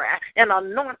spirit, and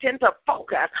anointing to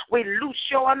focus. We loose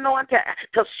your anointing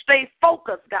to stay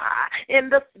focused, God, in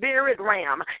the spirit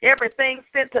realm. Everything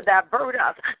sent to divert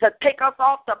us, to take us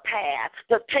off the path,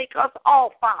 to take us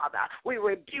off, Father. We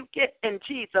rebuke it in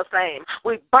Jesus' name.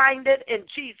 We bind it in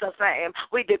Jesus' name.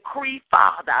 We decree,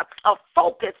 Father, a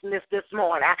focusedness this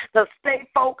morning, to stay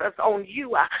focused on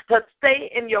you, to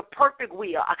stay in your perfect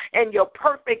will and your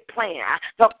perfect plan,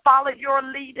 to follow your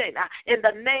leading in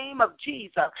the name of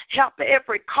Jesus. Help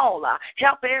every caller,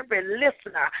 help every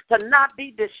listener to not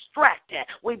be distracted.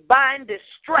 We bind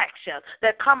distractions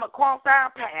that come across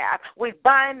our path. We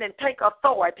bind and take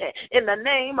authority in the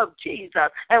name of Jesus.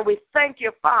 And we thank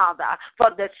you, Father, for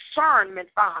discernment,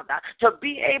 Father, to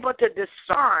be able to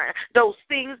discern those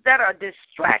things that are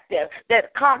distractive,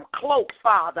 that come close,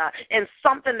 Father, and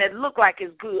something that look like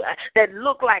it's good, that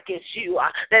look like it's you,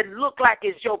 that look like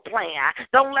it's your plan.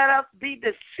 Don't let us be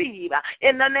deceived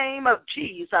in the name of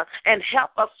Jesus, and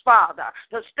help us, Father,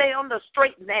 to stay on the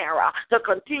straight and narrow, to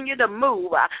continue to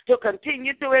move, to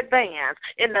continue to advance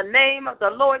in the name of the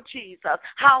Lord Jesus.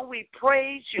 How we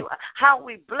praise you, how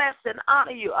we bless and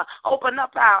honor you. Open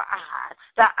up our eyes,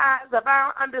 the eyes of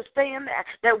our understanding,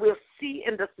 that we'll see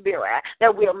in the spirit,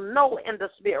 that we'll know in the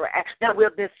spirit, that we'll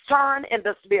discern in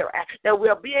the spirit, that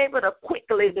we'll be able to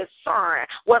quickly discern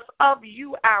what's of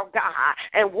you, our God,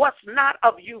 and what's not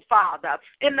of you, Father,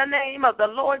 in the name of the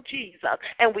Lord Jesus.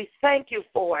 And we thank you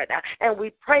for it, and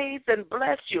we praise and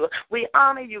bless you. We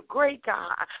honor you, great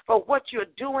God, for what you're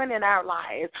doing in our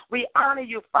lives. We honor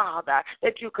you, Father,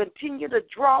 that you continue to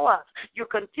draw us, you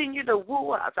continue to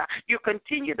woo us, you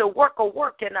continue to work a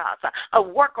work in us,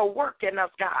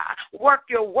 God. Work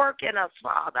your work in us,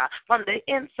 Father, from the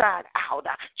inside out.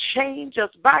 Change us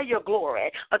by your glory,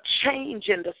 a change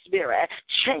in the spirit.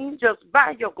 Change us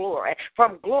by your glory,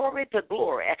 from glory to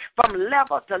glory, from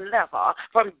level to level,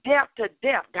 from depth to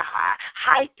depth, God,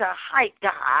 height to height,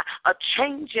 God, a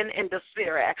changing in the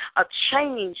spirit, a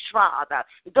change, Father.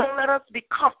 Don't let us be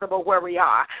comfortable where we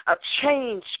are. A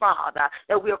change, Father,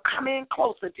 that we'll come in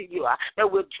closer to you, that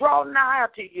we'll draw nigh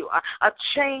to you. A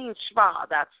change,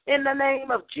 Father, in the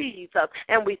name of Jesus.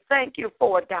 And we thank you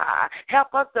for it, God.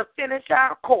 Help us to finish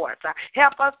our course.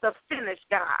 Help us to finish,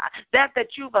 God, that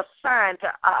you've assigned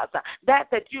to us,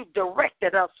 that you've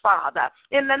directed us, Father.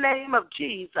 In the name of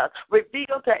Jesus,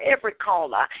 reveal to every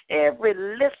caller, every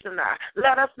listener.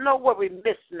 Let us know where we're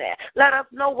missing it. Let us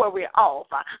know where we're off.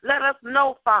 Let us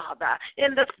know, Father,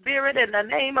 in the spirit, in the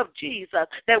name of Jesus,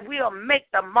 that we'll make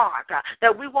the mark,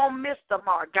 that we won't miss the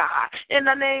mark, God, in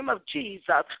the name of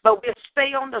Jesus. But we'll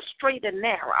stay on the straight and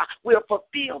narrow. We'll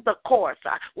fulfill the course.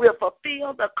 We'll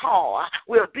fulfill the call.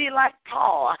 We'll be like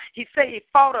Paul. He said he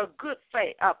fought a good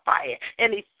fight,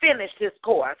 and he finished his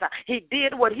course. He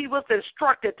did what he was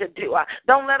instructed to do.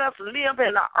 Don't let us live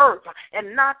in the earth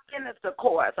and not finish the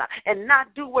course and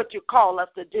not do what you call us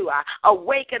to do.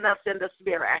 Awaken us in the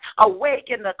spirit.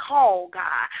 Awaken the call,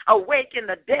 God. Awaken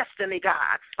the destiny,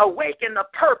 God. Awaken the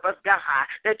purpose, God,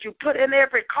 that you put in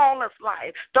every caller's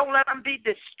life. Don't let them be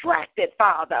distracted,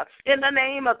 Father. In the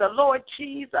name of the Lord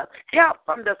Jesus, help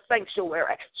from the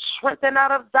sanctuary. Strengthen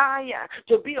out of Zion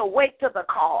to be awake to the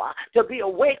call, to be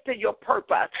awake to your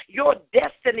purpose, your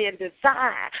destiny and desire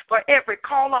line, for every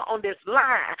caller on this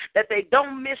line, that they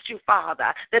don't miss you,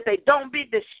 Father, that they don't be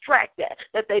distracted,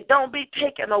 that they don't be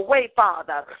taken away,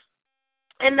 Father,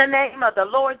 in the name of the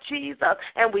Lord Jesus.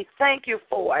 And we thank you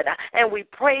for it, and we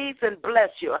praise and bless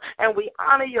you, and we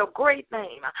honor your great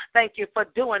name. Thank you for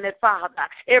doing it, Father.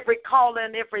 Every caller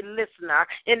and every listener,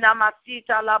 in the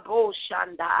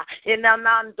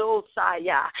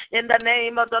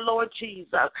name of the Lord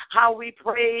Jesus, how we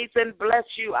praise and bless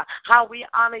you, how we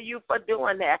honor you for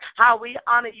doing that, how we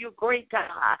honor you, great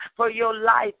God, for your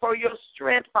life, for your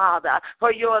strength, Father,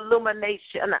 for your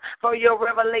illumination, for your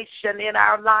revelation in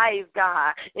our lives, God.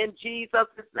 In Jesus'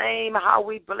 name, how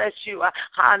we bless you.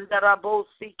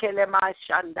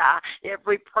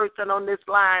 Every person on this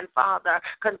line, Father,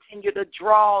 continue to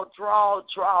draw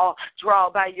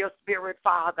by your Spirit,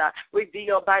 Father.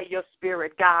 Reveal by your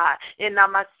Spirit, God. In the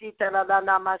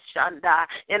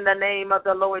name of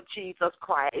the Lord Jesus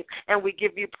Christ. And we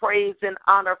give you praise and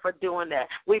honor for doing that.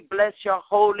 We bless your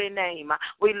holy name.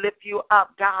 We lift you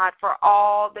up, God, for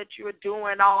all that you're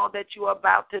doing, all that you're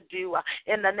about to do.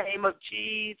 In the name of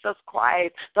Jesus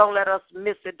Christ, don't let us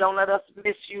miss it. Don't let us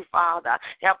miss you, Father.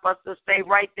 Help us to stay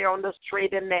right there on the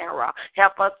straight and narrow.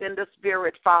 Help us in the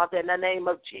Spirit, Father, in the name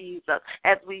of Jesus,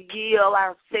 as we yield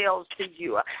ourselves to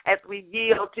you, as we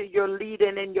yield to your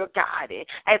leading and your guiding,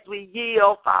 as we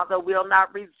yield, Father, we'll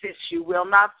not resist you. We'll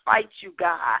not fight you,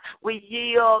 God. We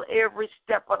yield every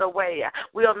step of the way.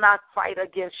 We'll not fight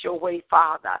against your way,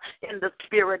 Father, in the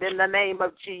Spirit, in the name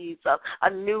of Jesus. A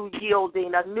new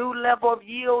yielding, a new level of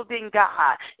yielding,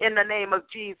 God, in the name of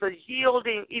Jesus.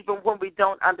 Yielding even when we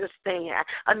don't understand.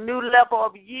 A new level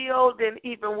of yielding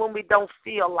even when we don't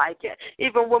feel like it,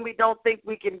 even when we don't think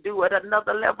we can do it.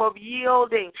 Another level of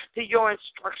yielding to your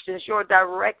instructions, your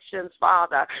directions,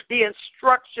 Father. The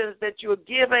instructions that you're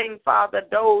giving, Father,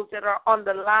 those that are on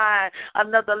the line.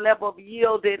 Another level of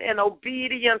yielding and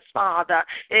obedience, Father.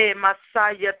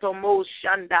 Messiah Tomo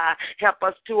Shanda. Help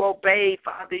us to obey,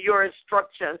 Father, your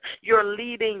instructions, your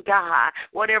leading, God.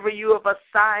 Whatever you have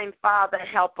assigned, Father,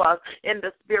 help us in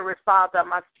the Spirit, Father.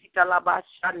 Masita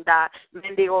Labashanda.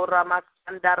 Mendiora Mas.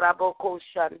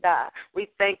 We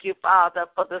thank you, Father,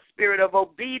 for the spirit of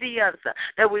obedience,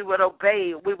 that we would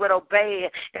obey. We would obey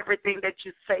everything that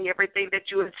you say, everything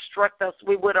that you instruct us.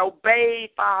 We would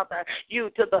obey, Father, you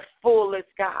to the fullest,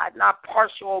 God, not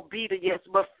partial obedience,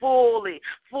 but fully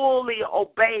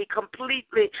obey,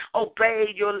 completely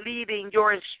obey your leading,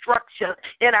 your instructions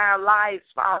in our lives,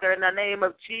 Father, in the name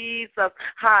of Jesus.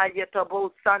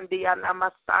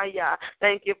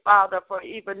 Thank you, Father, for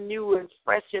even new and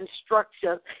fresh instructions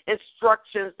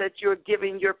that you're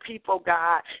giving your people,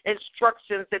 God.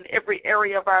 Instructions in every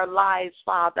area of our lives,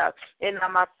 Father. In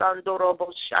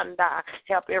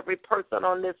help every person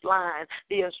on this line.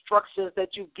 The instructions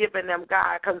that you've given them,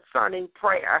 God, concerning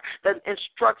prayer. The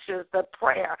instructions, the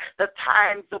prayer, the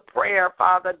times of prayer,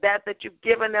 Father. That you've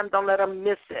given them, don't let them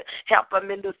miss it. Help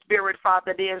them in the Spirit,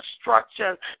 Father. The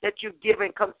instructions that you've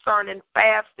given concerning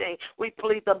fasting. We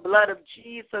plead the blood of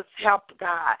Jesus. Help,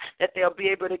 God, that they'll be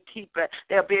able to keep it.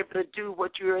 They'll be able to do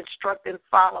what you're instructing,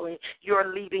 following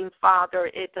your leading, Father.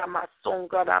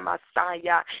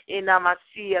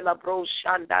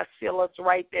 Seal us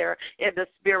right there in the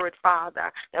Spirit,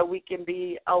 Father, that we can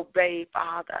be obeyed,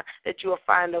 Father, that you'll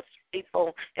find us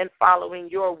faithful and following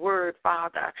your word,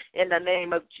 Father, in the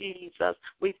name of Jesus.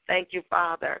 We thank you,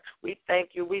 Father. We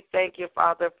thank you,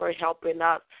 Father, for helping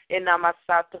us.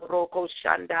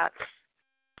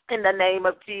 In the name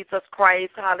of Jesus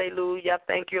Christ, hallelujah.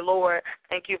 Thank you, Lord.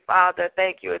 Thank you, Father.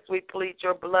 Thank you as we plead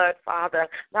your blood, Father,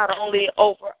 not only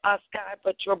over us, God,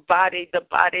 but your body, the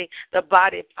body,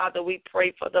 Father. We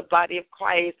pray for the body of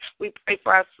Christ. We pray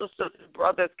for our sisters and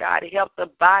brothers, God. Help the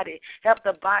body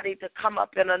to come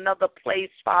up in another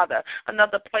place, Father,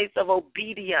 another place of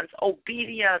obedience.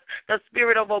 Obedience, the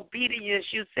spirit of obedience.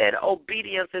 You said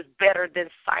obedience is better than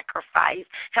sacrifice.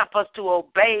 Help us to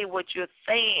obey what you're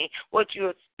saying, what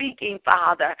you're speaking,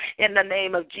 Father, in the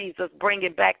name of Jesus. Bring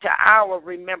it back to our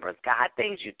remembrance, God,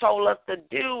 things you told us to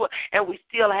do, and we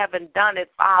still haven't done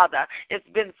it, Father. It's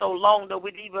been so long that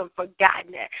we've even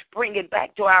forgotten it. Bring it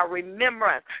back to our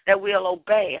remembrance that we'll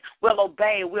obey.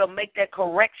 We'll make that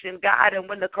correction, God, and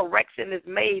when the correction is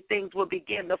made, things will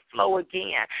begin to flow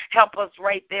again. Help us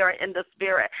right there in the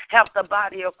Spirit. Help the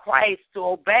body of Christ to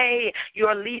obey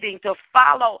your leading, to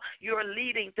follow your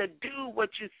leading, to do what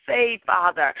you say,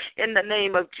 Father, in the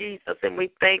name of Jesus. And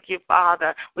we thank you,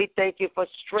 Father. We thank you for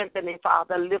strengthening,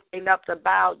 Father, lifting up the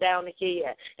bowed down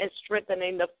head and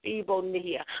strengthening the feeble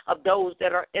knee of those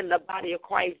that are in the body of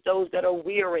Christ, those that are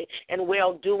weary and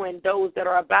well-doing, those that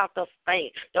are about to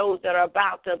faint, those that are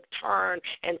about to turn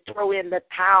and throw in the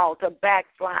towel, to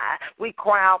backslide. We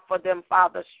cry out for them,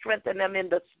 Father. Strengthen them in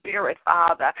the spirit,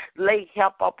 Father. Lay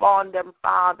help upon them,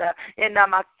 Father. In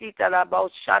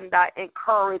the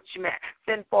encouragement.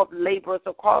 Send forth laborers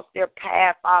across their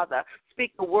path, Father.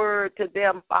 Speak a word to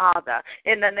them, Father,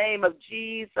 in the name of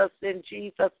Jesus, in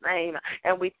Jesus' name.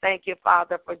 And we thank you,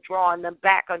 Father, for drawing them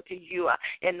back unto you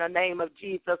in the name of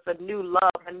Jesus. A new love,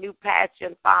 a new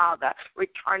passion, Father,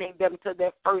 returning them to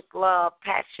their first love,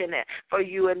 passionate for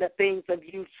you and the things of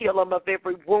you. Heal them of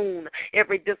every wound,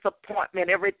 every disappointment,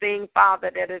 everything, Father,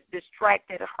 that has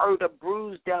distracted, hurt, or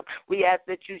bruised them. We ask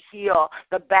that you heal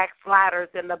the backsliders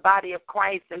in the body of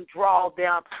Christ and draw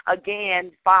them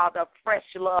again, Father, fresh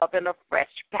love and a fresh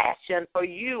passion for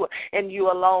you and you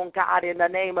alone, God, in the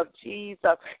name of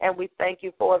Jesus. And we thank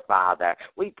you for it, Father.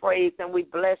 We praise and we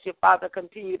bless you, Father.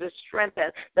 Continue to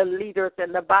strengthen the leaders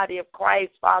in the body of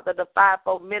Christ, Father, the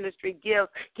fivefold ministry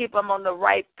gifts. Keep them on the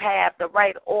right path, the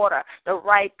right order, the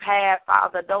right path,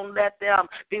 Father. Don't let them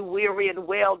be weary and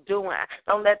well-doing.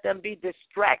 Don't let them be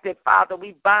distracted, Father.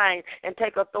 We bind and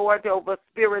take authority over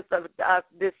spirits of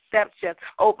deception,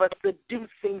 over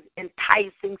seducing,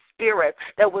 enticing spirits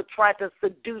that would try to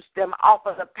seduce them off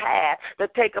of the path, to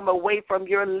take them away from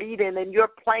your leading and your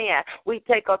plan. We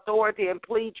take authority and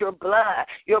plead your blood,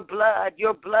 your blood,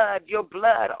 your blood, your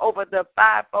blood over the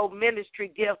fivefold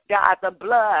ministry gift, God, the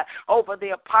blood over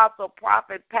the apostle,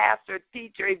 prophet, pastor,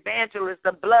 teacher, evangelist,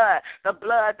 the blood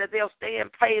that they'll stay in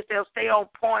place, they'll stay on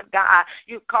point, God.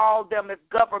 You called them as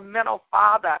governmental,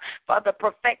 Father, for the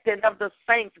perfecting of the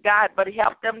saints, God, but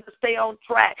help them to stay on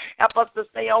track. Help us to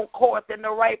stay on course in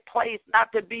the right place,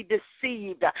 not to be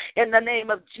deceived in the name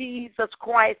of Jesus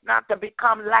Christ, not to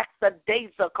become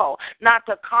lackadaisical, not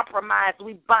to compromise.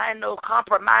 We bind those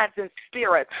compromising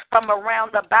spirits from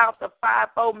around about the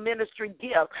fivefold ministry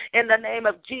gift. In the name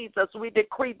of Jesus, we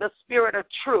decree the spirit of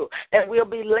truth, that we'll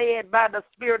be led by the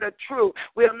spirit of truth.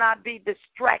 We'll not be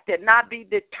distracted, not be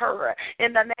deterred.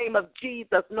 In the name of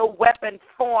Jesus, no weapon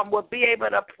form will be able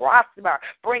to prosper.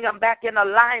 Bring them back in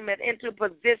alignment, into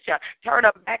position. Turn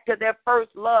them back to their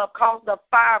first love. Cause the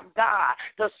fire of God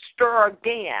to stir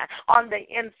again on the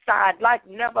inside like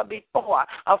never before.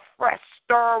 A fresh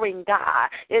stirring, God,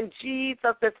 in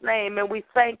Jesus' name. And we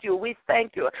thank you. We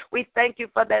thank you. We thank you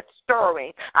for that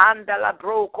stirring.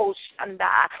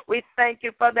 We thank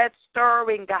you for that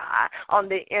stirring, God, on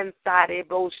the inside.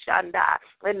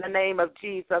 In the name of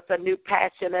Jesus, a new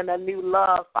passion and a new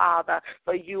love, Father,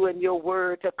 for you and your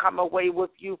word to come away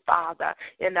with you, Father.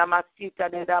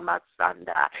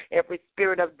 Every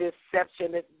spirit of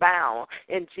deception is bound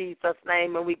in Jesus'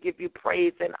 name, and we give you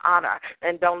praise and honor.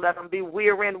 And don't let them be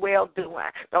weary and well-doing.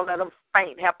 Don't let them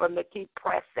faint. Help them to keep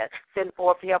pressing. Send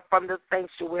forth help from the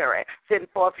sanctuary. Send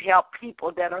forth help,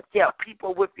 people that are help,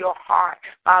 people with your heart,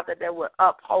 Father, that will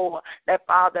uphold, that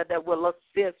Father, that will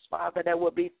assist, Father, that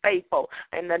will be faithful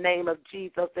in the name of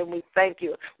Jesus. And we thank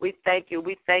you. We thank you.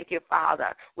 We thank you,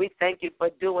 Father. We thank you for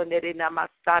doing it in our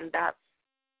Sunday.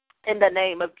 In the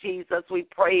name of Jesus, we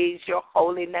praise your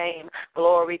holy name.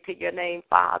 Glory to your name,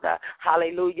 Father.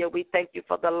 Hallelujah. We thank you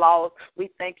for the lost.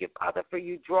 We thank you, Father, for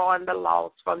you drawing the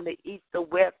lost from the east, the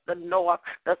west, the north,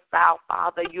 the south,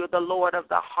 Father. You're the Lord of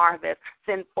the harvest.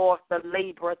 Send forth the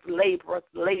laborers,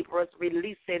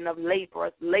 releasing of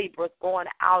laborers going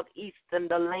out east in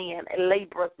the land,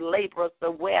 laborers, the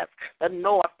west, the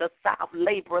north, the south,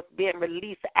 laborers being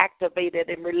released, activated,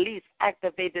 and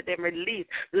released,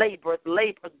 laborers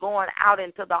going out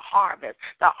into the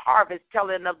harvest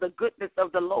telling of the goodness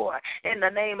of the Lord. In the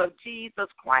name of Jesus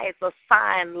Christ,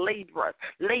 assign laborers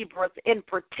in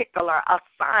particular,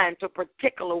 assigned to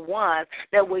particular ones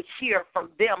that will hear from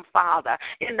them, Father.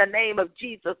 In the name of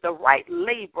Jesus, the right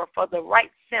laborer for the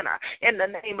right sinner. In the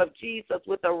name of Jesus,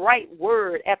 with the right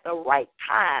word at the right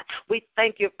time. We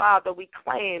thank you, Father. We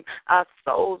claim our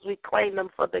souls. We claim them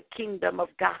for the kingdom of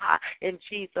God. In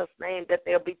Jesus' name, that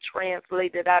they'll be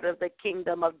translated out of the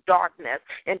kingdom of darkness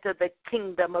into the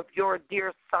kingdom of your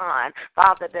dear Son.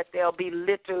 Father, that they'll be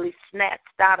literally snatched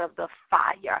out of the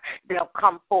fire. They'll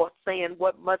come forth saying,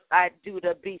 what must I do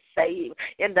to be saved?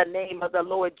 In the name of the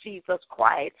Lord Jesus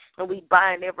Christ. And we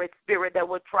bind every spirit that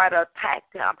would try to attack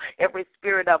them, every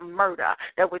spirit of murder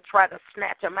that would try to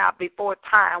snatch them out before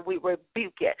time. We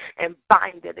rebuke it and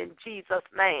bind it in Jesus'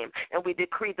 name. And we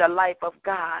decree the life of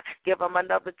God. Give them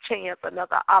another chance,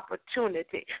 another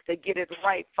opportunity to get it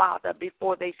right, Father,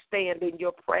 before they may stand in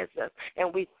your presence.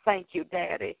 And we thank you,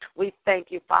 Daddy. We thank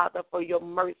you, Father, for your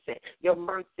mercy. Your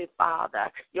mercy, Father.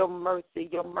 Your mercy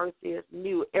is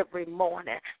new every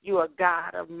morning. You are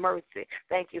God of mercy.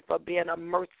 Thank you for being a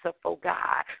merciful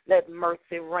God. Let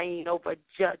mercy reign over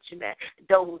judgment.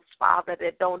 Those, Father,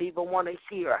 that don't even want to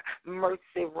hear,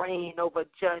 mercy reign over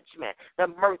judgment. The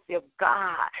mercy of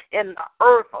God in the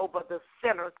earth over the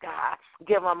sinners, God.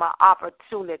 Give them an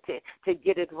opportunity to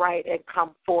get it right and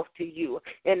come forth to you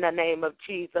in the name of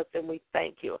Jesus. And we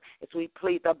thank you as we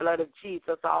plead the blood of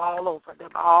Jesus all over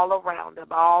them, all around them,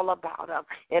 all about them.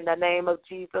 In the name of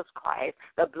Jesus Christ,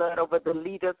 the blood over the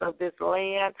leaders of this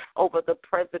land, over the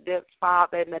presidents,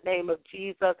 Father, in the name of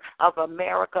Jesus, of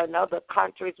America and other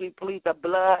countries. We plead the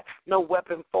blood. No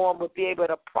weapon formed will be able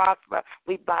to prosper.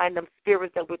 We bind them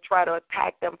spirits that would try to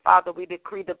attack them, Father. We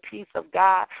decree the peace of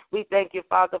God. We thank you,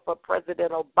 Father, for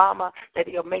President Obama, that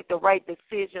he'll make the right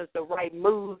decisions, the right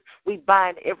moves. We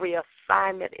bind every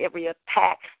assignment, every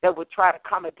attack that would try to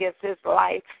come against his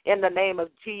life. In the name of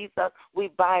Jesus, we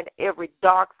bind every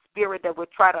dark spirit that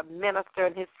would try to minister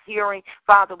in his hearing.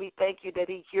 Father, we thank you that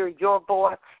he hear your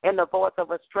voice, and the voice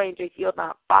of a stranger he'll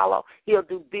not follow. He'll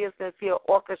do business. He'll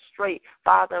orchestrate,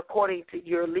 Father, according to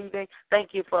your leading. Thank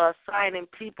you for assigning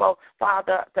people,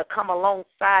 Father, to come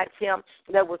alongside him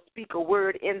that will speak a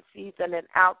word in season and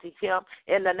out to him.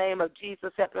 In the name of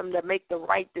Jesus, help him to make the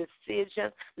right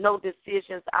decisions. No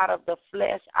decisions out of the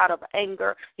flesh, out of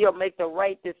anger. He'll make the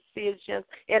right decisions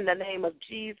in the name of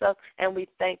Jesus. And we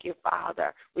thank you,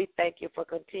 Father. We thank you for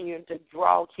continuing to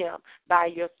draw him by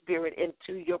your Spirit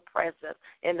into your presence.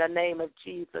 In the name of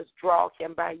Jesus, draw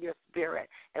him by your Spirit.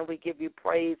 And we give you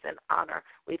praise and honor.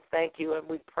 We thank you and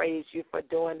we praise you for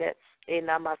doing it. In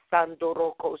the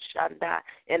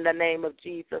name of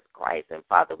Jesus Christ. And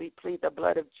Father, we plead the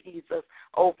blood of Jesus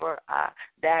over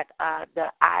the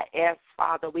IS,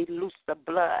 Father. We loose the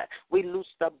blood. We loose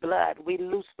the blood. We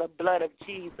loose the blood of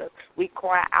Jesus. We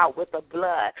cry out with the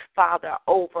blood, Father,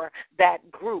 over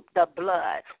that group, the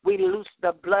blood. We loose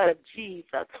the blood of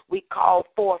Jesus. We call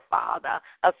forth, Father,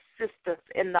 assistance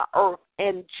in the earth,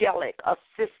 angelic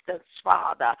assistance,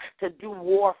 Father, to do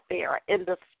warfare in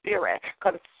the spirit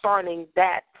concerning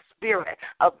that spirit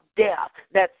of death,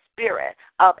 that spirit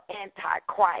of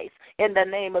Antichrist. In the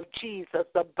name of Jesus,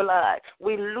 the blood.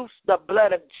 We loose the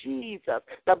blood of Jesus,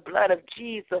 the blood of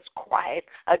Jesus Christ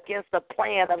against the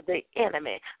plan of the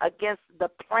enemy, against the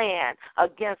plan,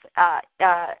 against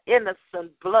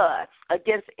innocent blood,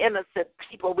 against innocent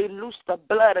people. We loose the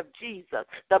blood of Jesus,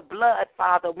 the blood,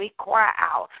 Father. We cry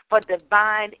out for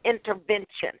divine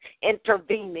intervention,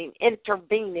 intervene.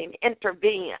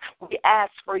 We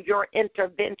ask for your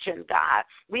intervention, God.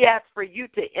 We ask for you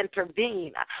to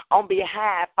intervene on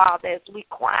behalf, Father, as we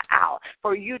cry out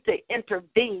for you to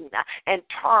intervene and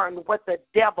turn what the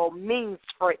devil means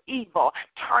for evil,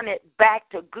 turn it back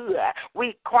to good.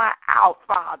 We cry out,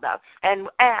 Father, and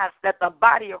ask that the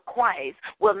body of Christ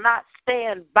will not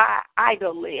stand by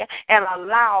idly and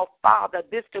allow, Father,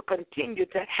 this to continue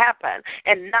to happen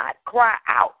and not cry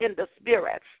out in the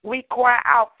spirit. We cry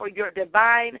out for your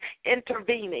divine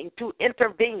intervening, to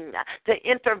intervene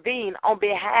on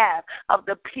behalf of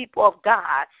the people of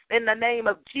God in the name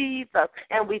of Jesus.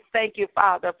 And we thank you,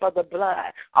 Father, for the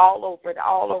blood all over it,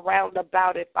 all around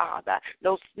about it, Father.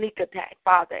 No sneak attack,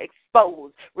 Father.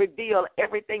 Expose, reveal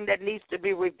everything that needs to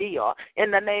be revealed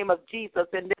in the name of Jesus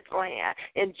in this land.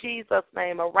 In Jesus'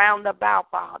 name, around about,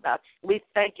 Father, we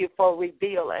thank you for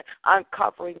revealing,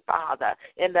 uncovering, Father,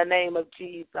 in the name of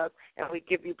Jesus. And we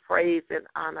give you praise and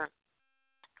honor.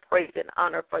 Praise and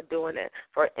honor for doing it,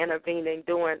 for intervening,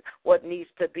 doing what needs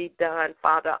to be done,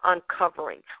 Father,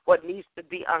 uncovering what needs to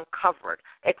be uncovered,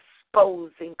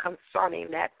 exposing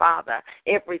concerning that, Father,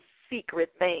 every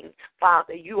secret thing.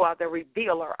 Father, you are the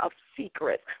revealer of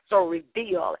secrets. So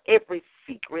reveal every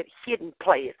secret hidden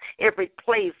place, every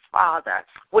place, Father,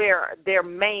 where their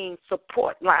main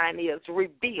support line is.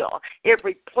 Reveal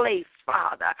every place,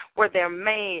 Father, where their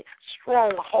main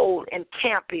stronghold and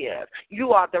camp is.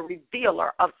 You are the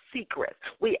revealer of secrets.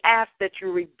 We ask that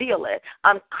you reveal it,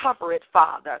 uncover it,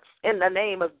 Father, in the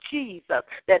name of Jesus,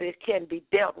 that it can be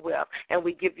dealt with. And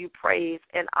we give you praise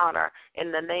and honor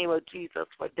in the name of Jesus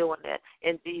for doing it.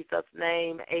 In Jesus'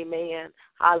 name, amen.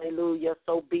 Hallelujah.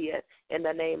 So be it. In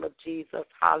the name of Jesus.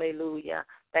 Hallelujah.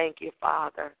 Thank you,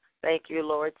 Father. Thank you,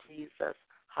 Lord Jesus.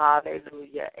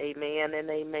 Hallelujah. Amen and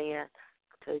amen.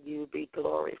 To you be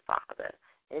glory, Father.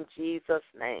 In Jesus'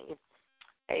 name.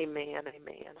 Amen.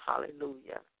 Amen.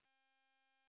 Hallelujah.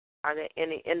 Are there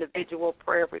any individual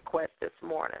prayer requests this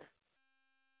morning?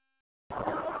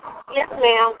 Yes,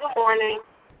 ma'am. Good morning.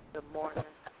 Good morning.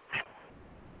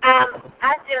 I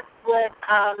just would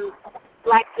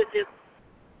like to just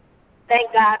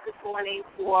thank God this morning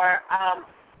for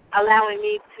allowing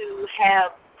me to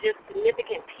have just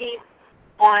significant peace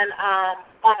on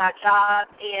my job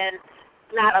and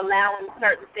not allowing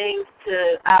certain things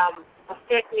to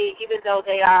affect me, even though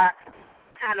they are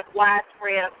kind of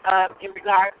widespread in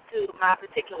regards to my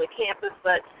particular campus,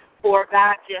 but for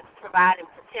God just providing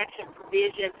protection,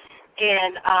 provision,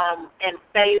 and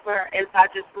favor. And so I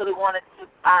just really wanted to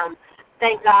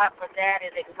thank God for that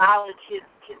and acknowledge His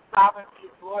sovereignty,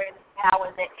 His glory, and His power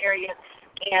in that area.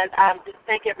 And just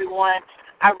thank everyone.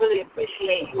 I really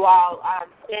appreciate you all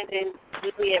standing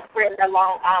with me and praying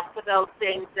along for those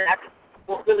things. And I just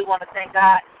really want to thank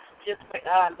God just for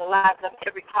the lives of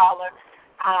every caller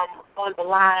on the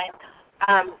line.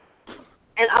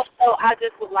 And also, I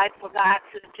just would like for God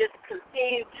to just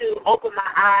continue to open my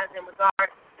eyes in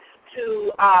regards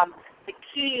to the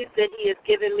keys that He has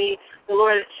given me. The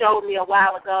Lord had showed me a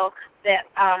while ago that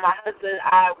my husband and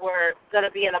I were going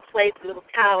to be in a place, and it was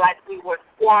kind of like we were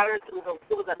squatters. It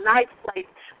was a nice place,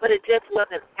 but it just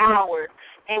wasn't ours,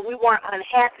 and we weren't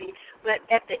unhappy. But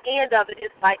at the end of it,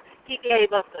 it's like He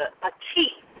gave us a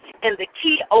key, and the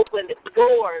key opened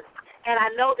doors. And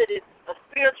I know that it's a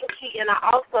spiritual key, and I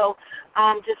also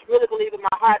just really believe in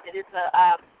my heart that it's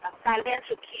a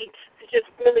financial key to just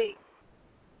really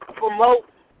promote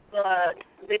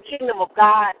the kingdom of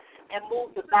God and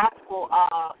move the gospel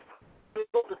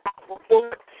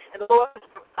forward. And the Lord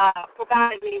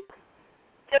provided me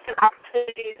different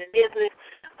opportunities in business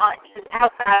and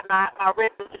outside my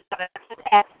regular job. I just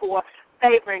ask for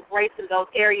favor and grace in those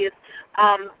areas.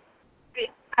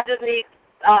 I just need,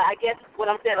 I guess what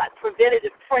I'm saying, like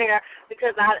preventative prayer,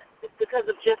 because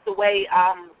of just the way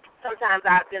sometimes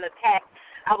I've been attacked.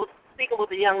 I was speaking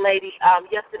with a young lady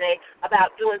yesterday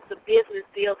about doing some business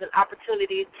deals and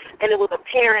opportunities, and it was a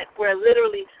parent where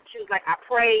literally she was like, I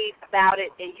prayed about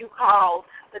it and you called,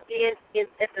 but then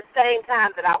at the same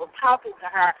time that I was talking to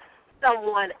her,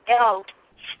 someone else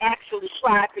actually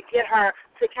tried to get her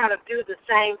to kind of do the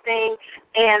same thing.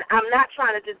 And I'm not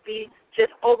trying to just be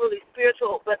just overly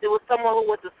spiritual, but there was someone who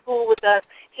went to school with us,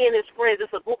 he and his friends.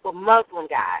 It's a group of Muslim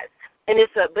guys, and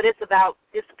it's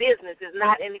business. It's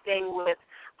not anything with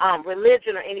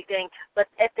religion or anything. But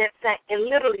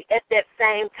literally at that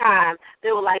same time,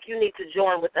 they were like, you need to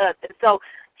join with us. And so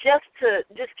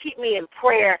just keep me in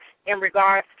prayer in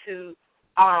regards to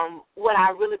what I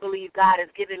really believe God has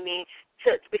given me,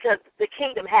 because the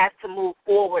kingdom has to move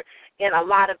forward in a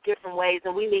lot of different ways,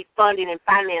 and we need funding and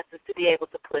finances to be able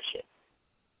to push it.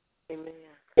 Amen.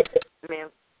 Amen.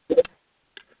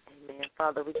 Amen.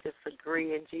 Father, we just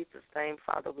agree in Jesus' name.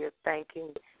 Father, we're thanking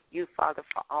you, Father,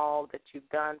 for all that you've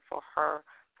done for her,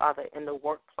 Father, in the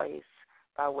workplace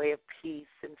by way of peace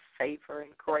and favor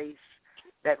and grace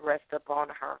that rest upon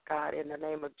her. God, in the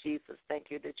name of Jesus, thank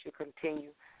you that you continue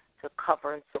to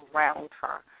cover and surround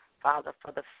her, Father,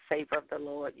 for the favor of the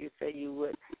Lord. You say you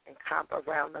would encamp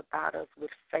around about us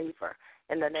with favor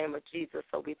in the name of Jesus.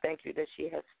 So we thank you that she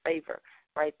has favor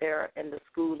right there in the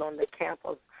school, on the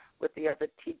campus, with the other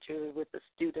teachers, with the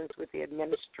students, with the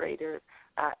administrators,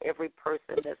 every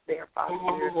person that's there, Father.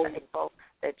 We're thankful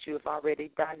that you've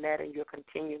already done that and you're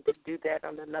continuing to do that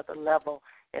on another level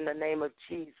in the name of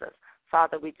Jesus.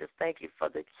 Father, we just thank you for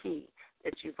the key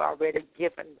that you've already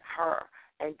given her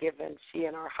and given she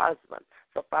and her husband.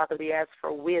 So, Father, we ask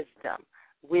for wisdom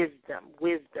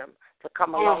to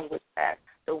come along with that.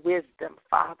 The wisdom,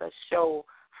 Father, show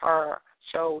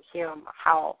him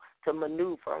how to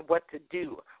maneuver and what to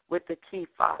do with the key,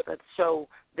 Father. Show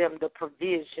them the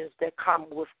provisions that come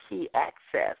with key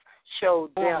access. Show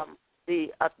them the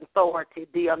authority,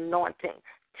 the anointing.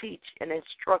 Teach and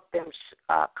instruct them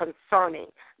concerning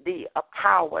the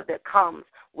power that comes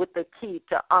with the key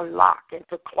to unlock and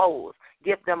to close.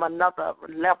 Give them another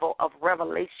level of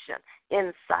revelation,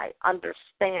 insight,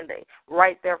 understanding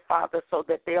right there, Father, so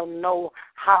that they'll know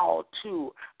how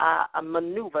to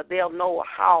maneuver. They'll know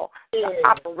how to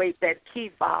operate that key,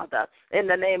 Father. In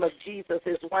the name of Jesus,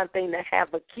 it's one thing to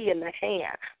have a key in the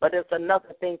hand, but it's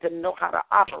another thing to know how to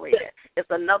operate it. It's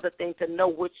another thing to know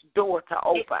which door to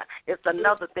open. It's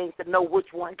another thing to know which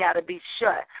one got to be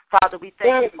shut. Father, we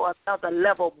thank you for another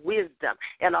level of wisdom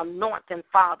and anointing,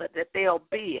 Father, that they'll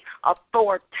be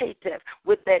authoritative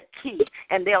with that key,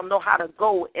 and they'll know how to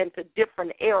go into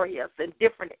different areas and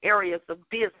different areas of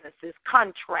businesses,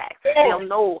 contracts. They'll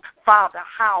know, Father,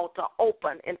 how to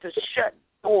open and to shut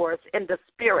doors in the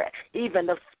spirit, even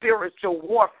the spiritual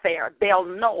warfare. They'll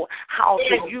know how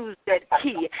to use that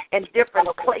key in different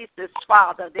places,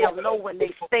 Father. They'll know when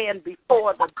they stand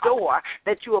before the door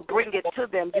that you will bring it to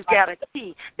them. You got a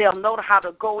key. They'll know how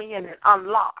to go in and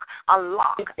unlock,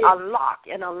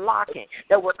 and unlocking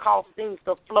that will cause things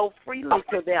to flow freely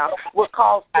to them, will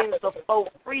cause things to flow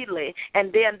freely,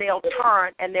 and then they'll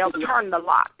turn the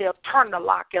lock. They'll turn the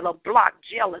lock. It'll block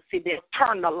jealousy. They'll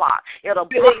turn the lock. It'll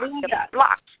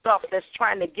block stuff that's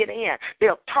trying to get in.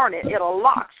 They'll turn it. It'll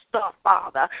lock stuff,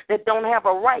 Father, that don't have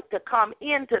a right to come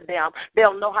into them.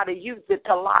 They'll know how to use it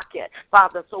to lock it,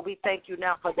 Father. So we thank you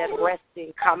now for that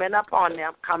resting coming up on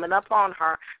them, coming up on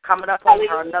her,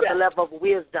 another level of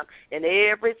wisdom in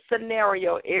every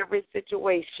scenario, every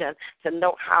situation, to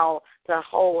know how to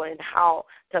hold and how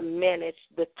to manage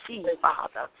the key,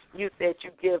 Father. You said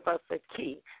you give us a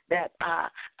key that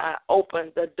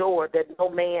opens the door that no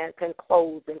man can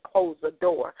close, and close the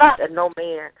door that no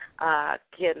man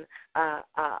can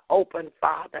open,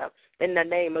 Father. In the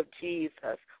name of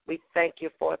Jesus, we thank you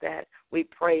for that. We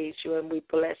praise you and we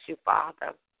bless you,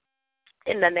 Father.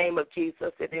 In the name of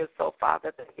Jesus, it is so,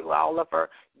 Father. Thank you. All of our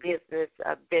business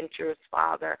ventures,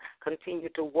 Father, continue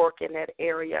to work in that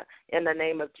area in the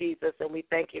name of Jesus. And we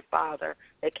thank you, Father,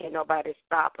 that can't nobody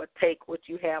stop or take what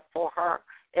you have for her.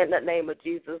 In the name of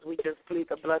Jesus, we just plead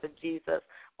the blood of Jesus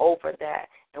over that.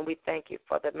 And we thank you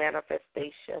for the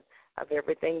manifestation of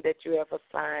everything that you have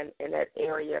assigned in that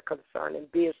area concerning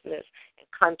business and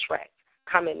contracts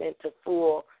coming into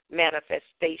full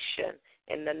manifestation.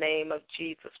 In the name of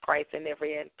Jesus Christ, and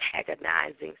every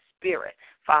antagonizing spirit,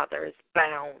 Father, is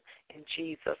bound in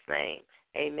Jesus' name.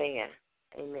 Amen.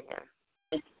 Amen.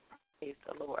 Praise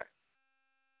the Lord.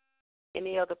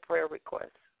 Any other prayer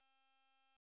requests?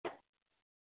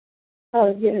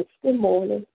 Yes, good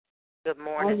morning. Good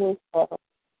morning. I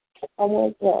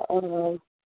want to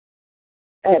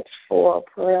ask for a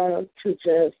prayer to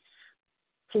just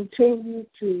continue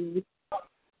to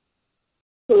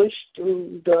push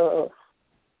through the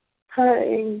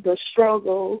pain, the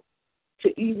struggle, to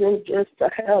even just to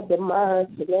have the mind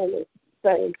to learn the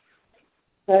same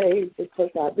thing, because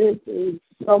I've been through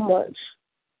so much,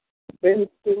 been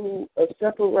through a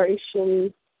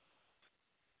separation,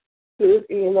 could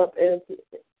end up as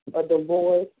a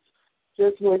divorce,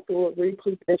 just went through a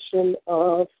repossession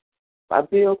of my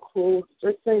vehicle.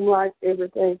 Just seemed like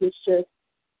everything is just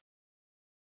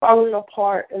falling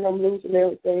apart, and I'm losing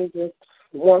everything just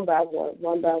one by one.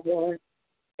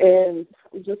 And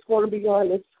I just want to be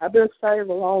honest, I've been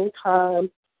saved a long time,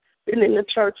 been in the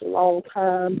church a long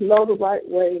time, know the right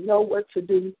way, know what to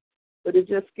do, but it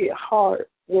just gets hard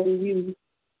when you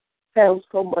have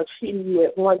so much hitting you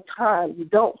at one time. You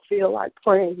don't feel like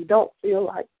praying. You don't feel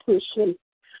like pushing.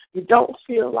 You don't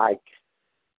feel like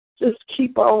just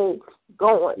keep on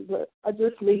going. But I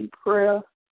just need prayer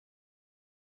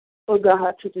for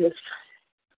God to just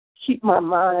keep my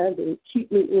mind and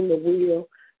keep me in the wheel,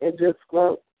 and just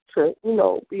want to,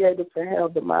 be able to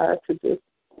have the mind to just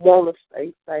want to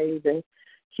stay saved and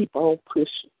keep on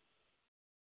pushing.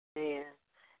 Amen.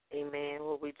 Amen.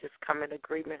 Well, we just come in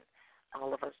agreement,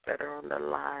 all of us that are on the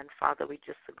line. Father, we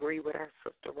just agree with our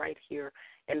sister right here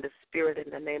in the spirit,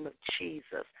 in the name of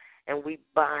Jesus. And we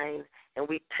bind and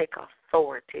we take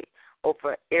authority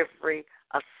over every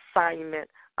assignment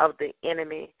of the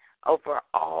enemy, over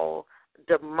all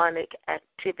demonic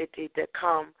activity that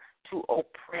come to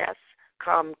oppress,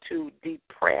 come to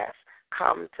depress,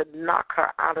 come to knock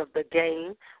her out of the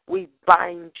game. We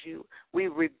bind you. We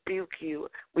rebuke you.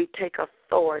 We take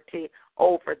authority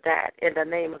over that in the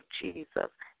name of Jesus.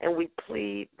 And we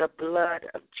plead the blood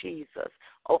of Jesus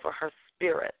over her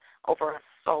spirit, over her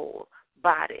soul,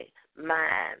 body,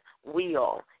 mind,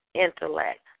 will,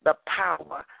 intellect, the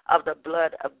power of the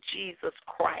blood of Jesus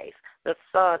Christ, the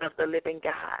Son of the living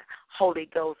God. Holy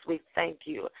Ghost, we thank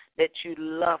you that you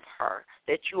love her,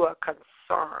 that you are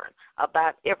concerned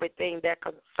about everything that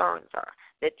concerns her,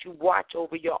 that you watch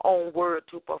over your own word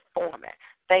to perform it.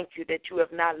 Thank you that you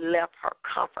have not left her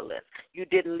comfortless. You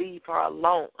didn't leave her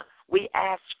alone. We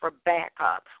ask for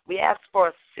backup. We ask for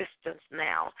assistance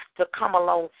now to come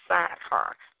alongside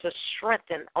her, to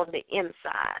strengthen on the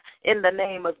inside. In the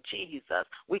name of Jesus,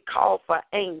 we call for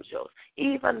angels,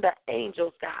 even the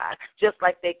angels, God, just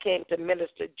like they came to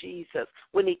minister Jesus.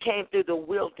 When he came through the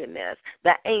wilderness,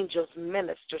 the angels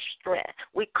minister strength.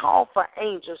 We call for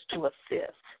angels to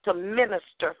assist, to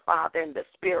minister, Father, in the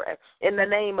spirit. In the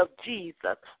name of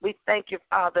Jesus, we thank you,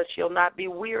 Father, she'll not be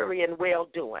weary in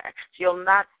well-doing. She'll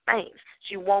not faint.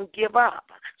 She won't give up.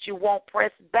 She won't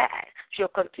press back. She'll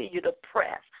continue to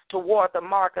press toward the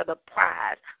mark of the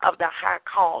prize of the high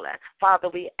calling. Father,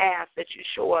 we ask that you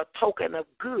show a token of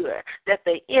good, that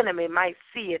the enemy might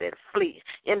see it and flee.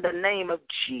 In the name of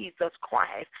Jesus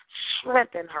Christ,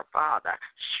 strengthen her, Father.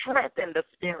 Strengthen the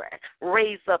spirit.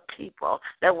 Raise up people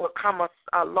that will come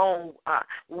along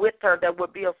with her, that will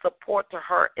be a support to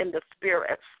her in the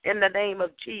spirit. In the name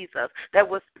of Jesus, that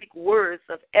will speak words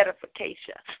of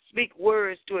edification, speak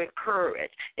words to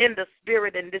encourage in the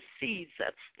spirit in this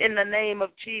season. In the name of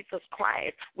Jesus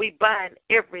Christ, we bind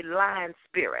every lying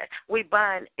spirit. We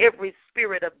bind every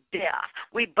spirit of death.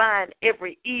 We bind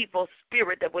every evil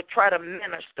spirit that would try to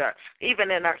minister,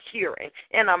 even in her hearing,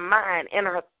 in her mind, in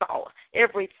her thought.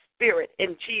 Every spirit,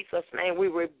 in Jesus' name, we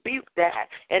rebuke that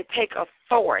and take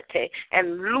authority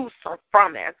and loose her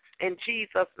from it. In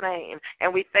Jesus' name.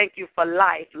 And we thank you for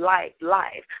life,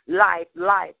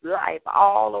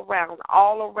 all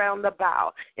around the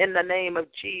bow. In the name of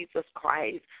Jesus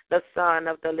Christ, the Son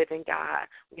of the living God.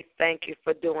 We thank you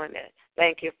for doing it.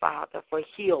 Thank you, Father, for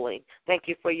healing. Thank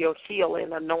you for your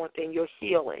healing anointing, your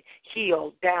healing.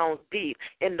 Heal down deep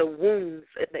in the wounds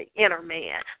in the inner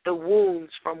man, the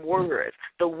wounds from words,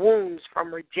 the wounds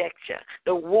from rejection,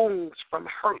 the wounds from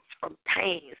hurts, from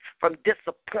pains, from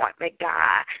disappointment,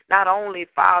 God. Not only,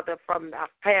 Father, from our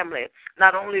family,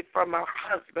 not only from our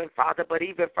husband, Father, but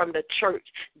even from the church,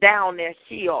 down there,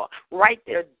 heal, right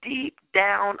there, deep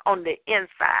down on the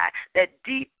inside, that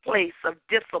deep place of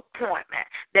disappointment,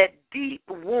 that deep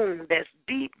wound that's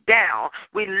deep down.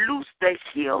 We loose the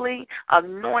healing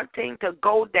anointing to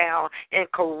go down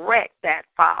and correct that,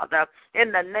 Father,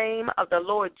 in the name of the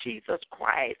Lord Jesus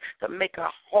Christ, to make her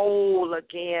whole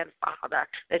again, Father,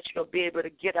 that she'll be able to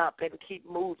get up and keep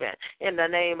moving in the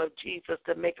name of Jesus,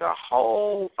 to make her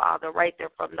whole, Father, right there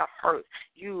from the hurt.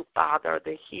 You, Father,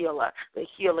 the healer, the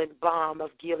healing balm of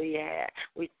Gilead.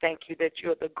 We thank you that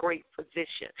you're the great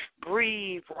physician.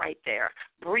 Breathe right there.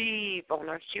 Breathe on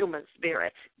her human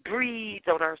spirit. Breathe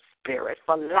on her spirit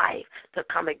for life to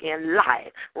come again.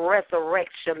 Life,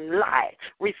 resurrection, life.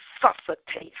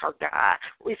 Resuscitate her, God.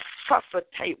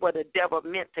 Resuscitate what the devil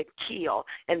meant to kill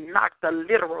and knock the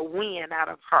literal wind out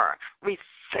of her.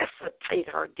 Resuscitate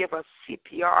her. Give her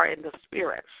CPR in the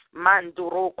spirit.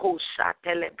 Manduroko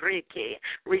shatelebreke.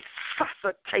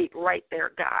 Resuscitate right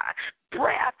there, God.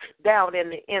 Breath down in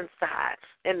the inside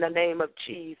in the name of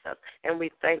Jesus. And we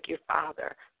thank you,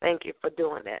 Father. Thank you for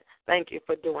doing it. Thank you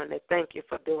for doing it. Thank you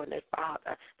for doing it,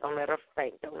 Father. Don't let her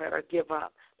faint. Don't let her give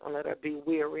up. Don't let her be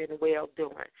weary in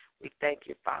well-doing. We thank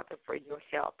you, Father, for your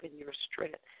help and your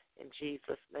strength. In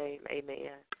Jesus' name,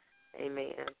 amen.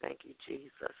 Amen. Thank you,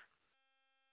 Jesus.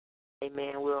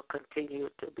 Amen. We'll continue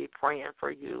to be praying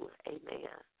for you. Amen.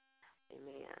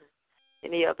 Amen.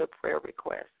 Any other prayer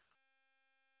requests?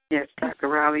 Yes, Dr.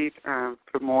 Riley,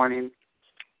 good morning.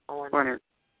 I want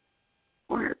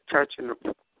to touch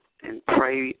and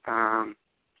pray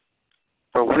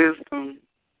for wisdom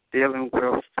dealing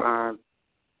with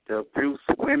the abuse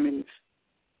of women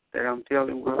that I'm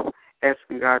dealing with,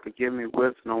 asking God to give me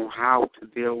wisdom on how to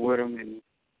deal with them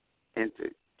and to,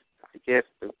 I guess,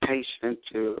 the patient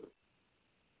to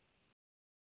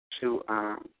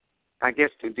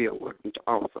deal with them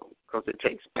also, because it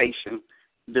takes patience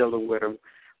dealing with them.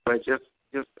 But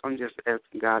I'm just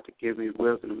asking God to give me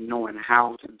wisdom of knowing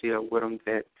how to deal with them,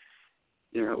 that,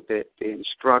 you know, that the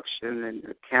instruction and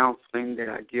the counseling that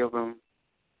I give them,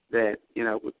 that, you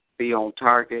know, would be on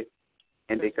target,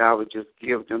 and that God would just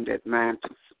give them that mind to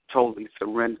totally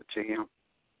surrender to Him.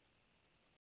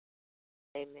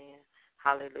 Amen.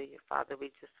 Hallelujah. Father,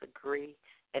 we just agree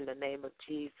in the name of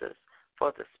Jesus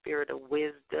for the spirit of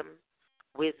wisdom,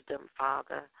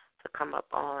 Father, to come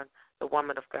upon the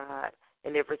woman of God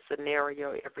in every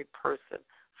scenario, every person,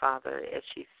 Father, as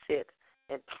she sit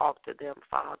and talk to them,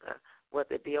 Father,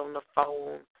 whether it be on the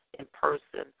phone, in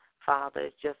person, Father,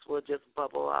 it will just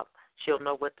bubble up. She'll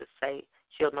know what to say.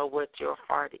 She'll know what your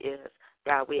heart is.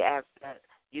 God, we ask that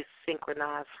you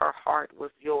synchronize her heart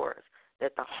with yours,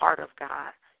 that the heart of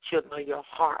God, she'll know your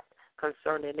heart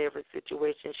concerning every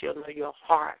situation. She'll know your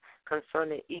heart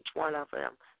concerning each one of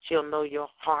them. She'll know your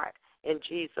heart. In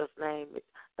Jesus' name,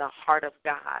 the heart of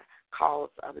God calls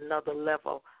another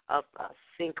level of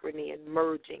synchrony and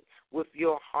merging with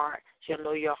your heart. She'll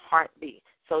know your heartbeat,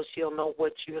 so she'll know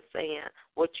what you're saying,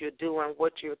 what you're doing,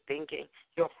 what you're thinking,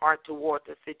 your heart toward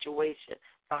the situation.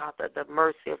 Father, the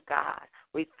mercy of God,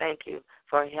 we thank you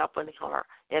for helping her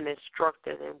and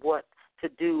instructing in what to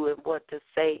do and what to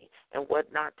say and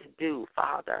what not to do,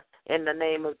 Father, in the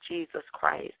name of Jesus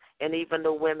Christ. And even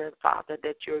the women, Father,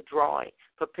 that you're drawing,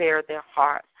 prepare their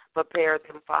hearts, Prepare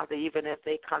them, Father, even as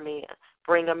they come in.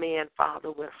 Bring them in,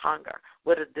 Father, with hunger,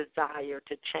 with a desire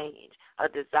to change, a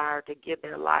desire to give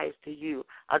their lives to you,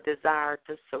 a desire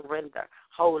to surrender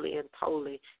wholly and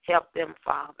totally. Help them,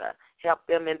 Father. Help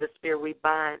them in the spirit. We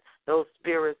bind those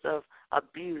spirits of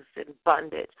abuse and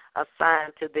bondage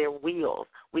assigned to their wills.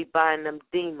 We bind them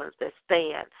demons that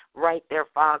stand right there,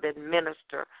 Father, and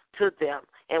minister to them,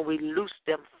 and we loose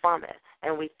them from it.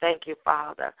 And we thank you,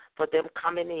 Father, for them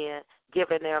coming in,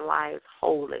 giving their lives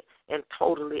wholly and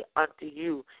totally unto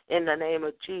you in the name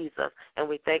of Jesus. And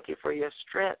we thank you for your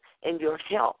strength and your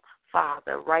help,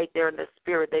 Father, right there in the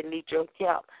spirit. They need your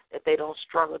help, that they don't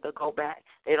struggle to go back.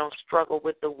 They don't struggle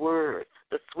with the words,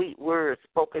 the sweet words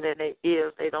spoken in their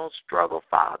ears. They don't struggle,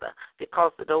 Father,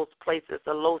 because of those places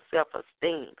of low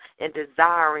self-esteem and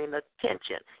desiring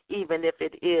attention, even if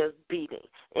it is beating,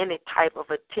 any type of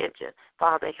attention.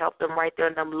 Father, help them right there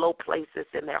in them low places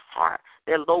in their heart,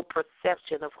 their low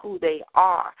perception of who they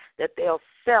are, that they'll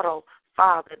settle,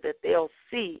 Father, that they'll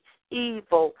see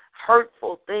evil,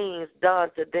 hurtful things done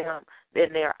to them,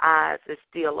 then their eyes is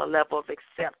still a level of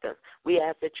acceptance. We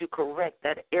ask that you correct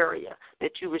that area,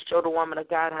 that you would show the woman of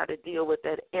God how to deal with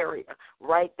that area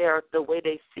right there, the way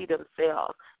they see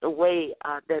themselves, the way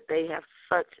that they have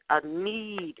such a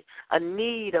need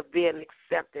of being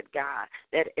accepted, God.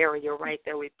 That area right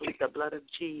there, we plead the blood of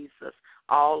Jesus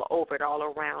all over it, all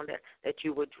around it, that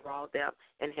you would draw them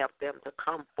and help them to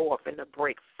come forth and to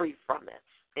break free from it.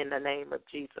 In the name of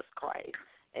Jesus Christ.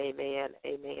 Amen.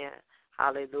 Amen.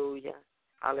 Hallelujah.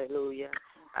 Hallelujah.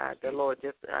 The Lord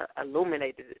just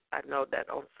illuminated it. I know that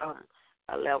on some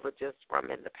level just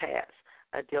from in the past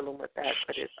dealing with that,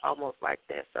 but it's almost like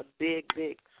that's a big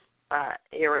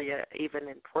area, even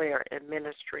in prayer and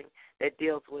ministry, that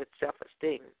deals with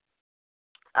self-esteem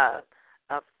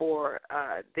for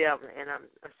them. And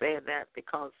I'm saying that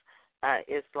because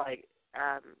it's like,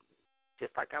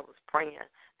 just like I was praying,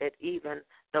 that even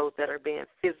those that are being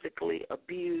physically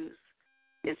abused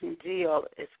is still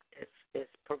is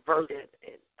perverted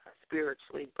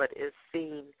spiritually, but is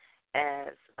seen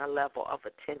as a level of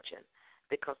attention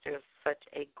because there's such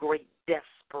a great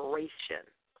desperation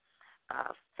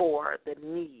for the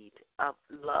need of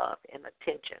love and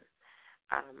attention.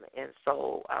 And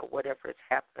so whatever has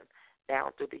happened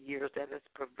down through the years that has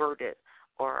perverted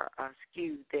or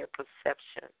skewed their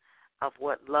perception of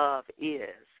what love is,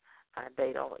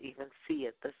 they don't even see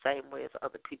it the same way as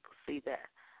other people see that.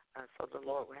 So the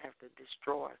Lord will have to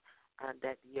destroy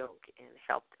that yoke and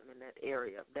help them in that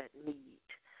area of that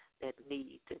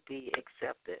need to be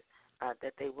accepted,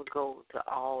 that they will go to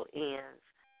all ends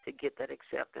to get that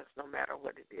acceptance no matter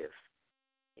what it is.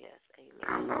 Yes,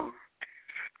 amen. Hello.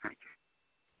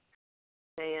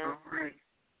 Amen. All right.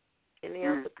 Any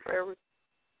other prayer?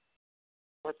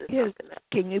 Yes.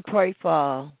 Can you pray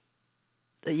for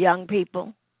the young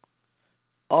people,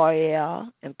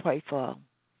 and pray for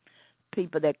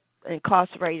people that are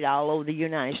incarcerated all over the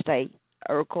United States?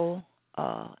 Urkel,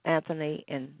 Anthony,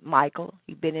 and Michael.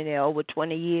 He's been in there over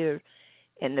 20 years,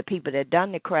 and the people that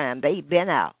done the crime, they've been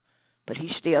out, but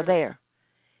he's still there.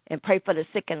 And pray for the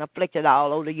sick and afflicted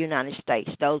all over the United States,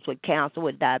 those with cancer,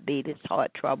 with diabetes,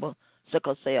 heart trouble,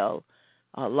 sickle cell,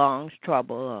 lungs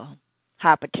trouble,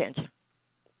 hypertension.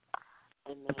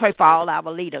 Amen. And pray for all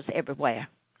our leaders everywhere.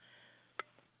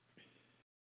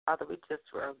 Father, we just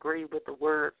agree with the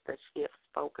words that she has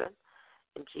spoken.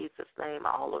 In Jesus' name,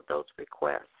 all of those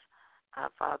requests.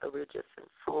 Father, we're just in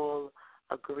full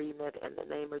agreement in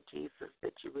the name of Jesus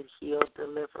that you would heal,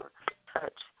 deliver,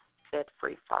 touch, set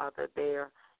free. Father,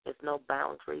 there is no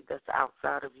boundary that's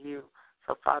outside of you.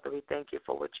 So, Father, we thank you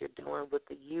for what you're doing with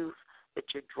the youth, that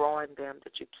you're drawing them,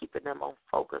 that you're keeping them on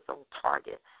focus, on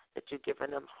target, that you're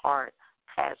giving them heart,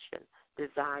 passion,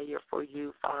 desire for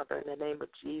you, Father. In the name of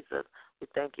Jesus, we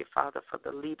thank you, Father, for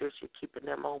the leaders. You're keeping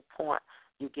them on point.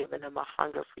 You're giving them a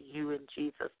hunger for you in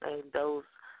Jesus' name. Those,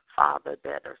 Father,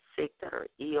 that are sick, that are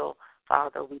ill,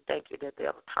 Father, we thank you that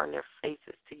they'll turn their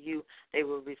faces to you. They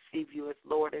will receive you as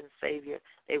Lord and Savior.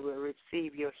 They will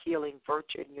receive your healing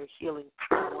virtue and your healing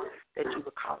power, that you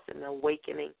will cause an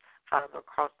awakening, Father,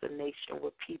 across the nation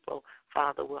where people,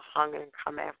 Father, will hunger and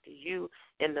come after you.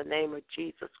 In the name of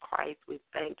Jesus Christ, we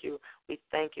thank you. We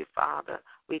thank you, Father.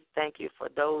 We thank you for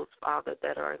those, Father,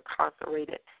 that are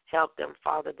incarcerated. Help them,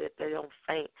 Father, that they don't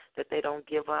faint, that they don't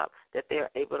give up, that they're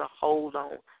able to hold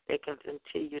on. They can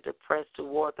continue to press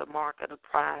toward the mark of the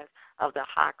prize of the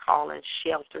high call and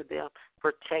shelter them.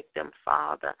 Protect them,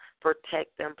 Father.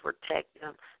 Protect them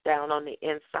down on the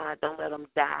inside. Don't let them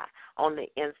die on the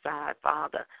inside,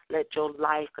 Father. Let your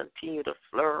life continue to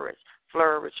flourish.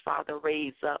 Flourish, Father.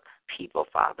 Raise up people,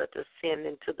 Father, to send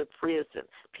into the prison,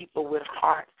 people with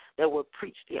hearts that will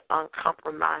preach the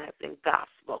uncompromising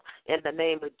gospel in the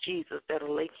name of Jesus, that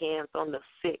will lay hands on the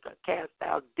sick or cast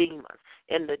out demons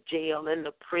in the jail, in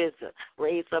the prison.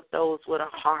 Raise up those with a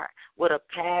heart, with a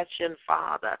passion,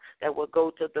 Father, that will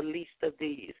go to the least of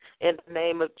these. In the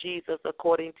name of Jesus,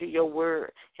 according to your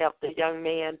word, help the young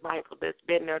man, Michael, that's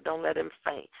been there. Don't let him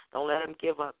faint. Don't let him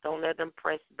give up. Don't let him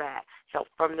press back. Help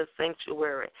from the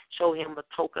sanctuary. Show him a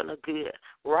token of good.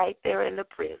 Right there in the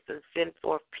prison, send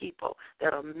forth people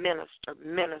that will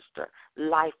minister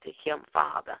life to him,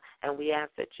 Father. And we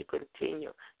ask that you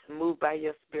continue to move by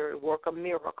your spirit, work a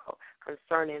miracle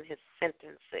concerning his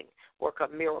sentencing. Work a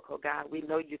miracle, God. We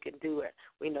know you can do it.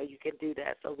 We know you can do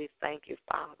that. So we thank you,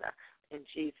 Father, in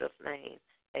Jesus' name.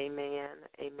 Amen.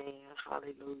 Amen.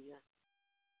 Hallelujah.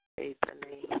 Praise the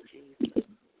name of Jesus.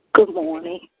 Good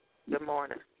morning. Good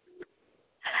morning.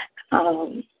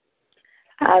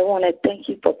 I want to thank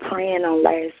you for praying on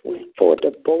last week for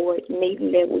the board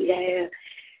meeting that we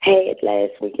had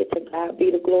last week. To God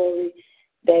be the glory.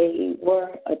 They were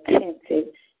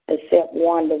attentive, except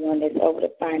one, the one that's over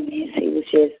the finance. He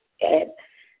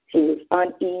was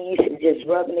uneasy, just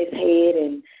rubbing his head.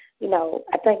 And,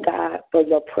 I thank God for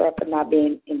your prayer for not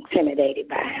being intimidated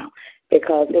by him,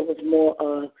 because it was more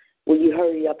will you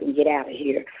hurry up and get out of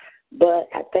here. But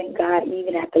I thank God,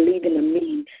 even after leaving the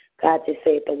meeting, God just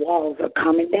said the walls are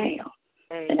coming down.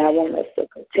 Amen. And I want us to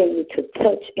continue to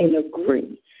touch and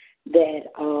agree that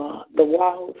the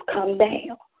walls come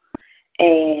down.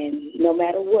 And no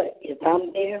matter what, if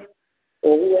I'm there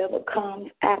or whoever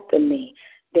comes after me,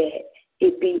 that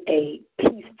it be a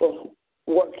peaceful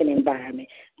working environment,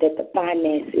 that the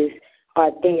finances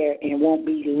are there and won't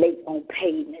be late on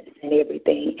payments and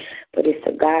everything. But it's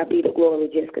to God be the glory.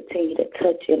 Just continue to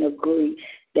touch and agree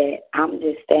that I'm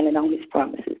just standing on his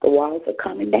promises. The walls are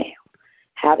coming down.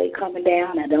 How they coming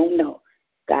down, I don't know.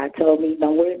 God told me,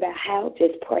 don't worry about how,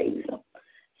 just praise him.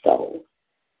 So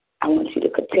I want you to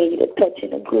continue to touch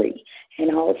and agree.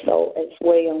 And also, as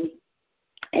well,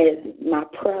 as my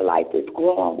prayer life is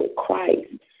growing with Christ,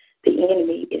 the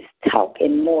enemy is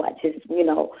talking more. I just,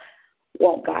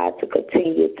 want God to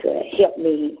continue to help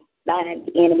me bind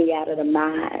the enemy out of the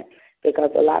mind,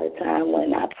 because a lot of time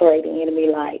when I pray, the enemy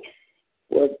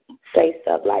will say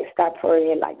stuff like, stop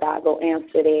praying, like God will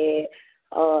answer that.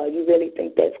 You really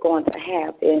think that's going to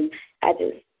happen? I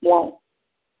just want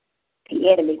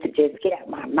the enemy to just get out of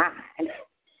my mind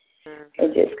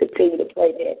and just continue to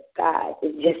pray that God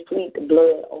would just plead the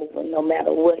blood over no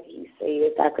matter what he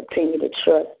says. I continue to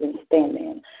trust and stand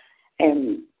in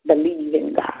and believe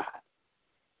in God.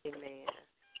 Amen.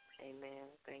 Amen.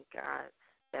 Thank God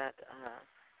that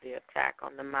the attack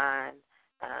on the mind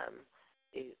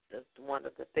is one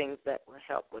of the things that will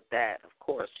help with that. Of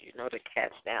course, to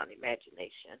cast down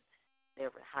imagination,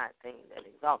 every high thing that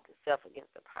exalts itself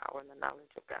against the power and the knowledge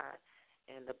of God.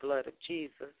 And the blood of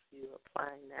Jesus, you're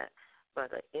applying that, but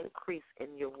an increase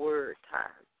in your word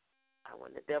time.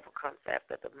 When the devil comes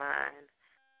after the mind,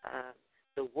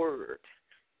 the word,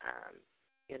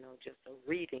 just a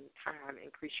reading time,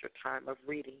 increase your time of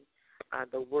reading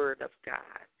the word of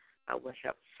God will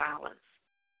help silence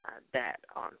that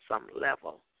on some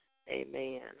level.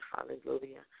 Amen.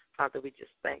 Hallelujah. Father, we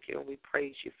just thank you and we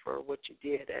praise you for what you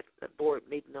did at the board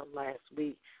meeting on last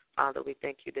week. Father, we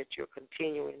thank you that you're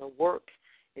continuing to work.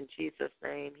 In Jesus'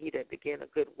 name, he that began a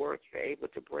good work, you're able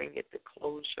to bring it to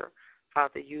closure.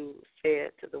 Father, you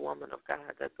said to the woman of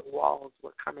God that the walls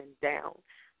were coming down.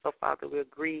 So, Father, we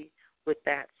agree with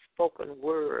that spoken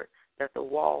word that the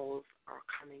walls are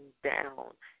coming down.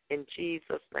 In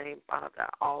Jesus' name, Father,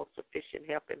 all sufficient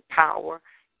help and power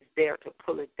is there to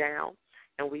pull it down.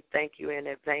 And we thank you in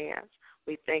advance.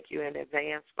 We thank you in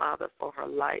advance, Father, for her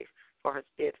life, for her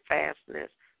steadfastness,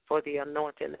 for the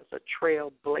anointing as a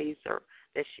trailblazer,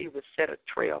 that she would set a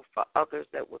trail for others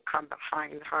that would come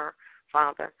behind her.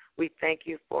 Father, we thank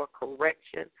you for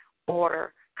correction,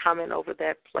 order coming over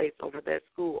that place, over that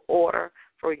school, order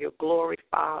for your glory,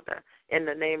 Father, in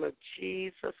the name of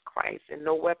Jesus Christ. And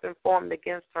no weapon formed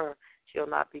against her shall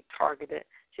not be targeted,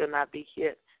 shall not be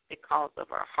hit because of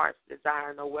her heart's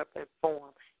desire. No weapon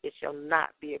formed, it shall not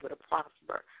be able to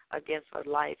prosper against her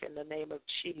life in the name of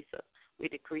Jesus. We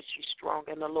decree she's strong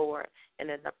in the Lord and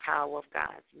in the power of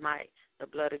God's might. The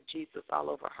blood of Jesus all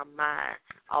over her mind,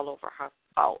 all over her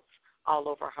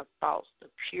thoughts, the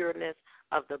pureness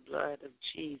of the blood of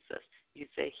Jesus. You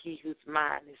say, he whose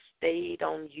mind is stayed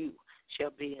on you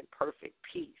shall be in perfect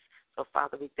peace. So,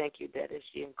 Father, we thank you that as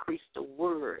she increased the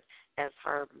word, as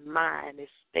her mind is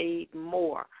stayed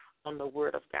more on the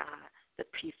word of God, the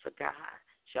peace of God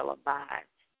shall abide.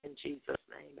 In Jesus'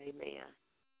 name, amen.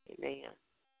 Amen.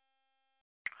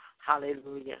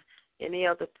 Hallelujah. Any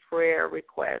other prayer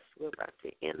requests? We're about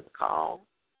to end the call.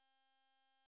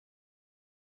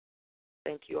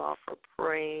 Thank you all for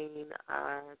praying.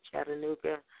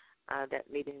 Chattanooga,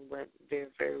 that meeting went very,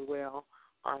 very well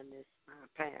on this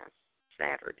past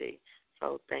Saturday.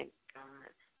 So thank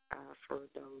God for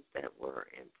those that were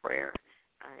in prayer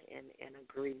and in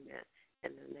agreement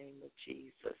in the name of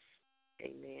Jesus.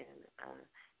 Amen.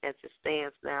 As it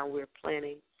stands now, we're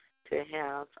planning to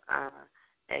have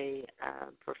a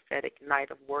prophetic night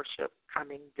of worship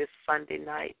coming this Sunday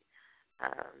night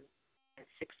at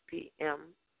 6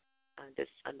 p.m. This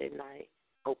Sunday night,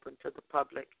 open to the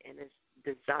public, and it's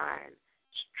designed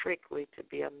strictly to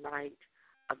be a night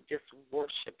of just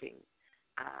worshiping.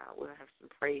 We'll have some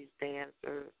praise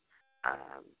dancers,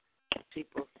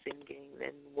 people singing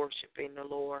and worshiping the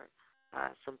Lord,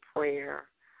 some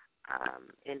prayer,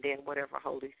 and then whatever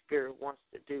Holy Spirit wants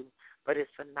to do. But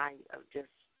it's a night of just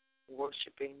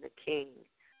worshiping the King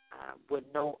with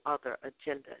no other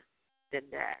agenda than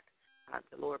that.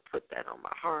 The Lord put that on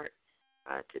my heart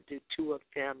to do 2 of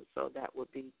them, so that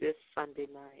would be this Sunday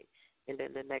night, and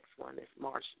then the next one is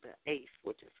March the 8th,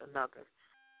 which is another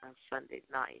Sunday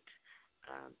night.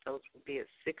 Those will be at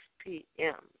 6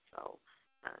 p.m., so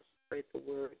spread the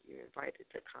word. You're invited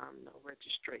to come, no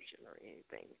registration or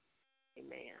anything.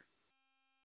 Amen.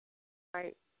 All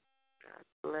right. God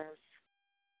bless.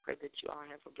 Pray that you all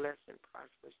have a blessed and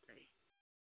prosperous day.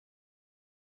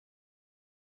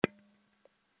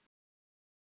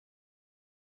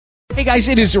 Hey guys,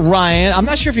 it is Ryan. I'm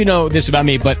not sure if you know this about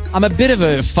me, but I'm a bit of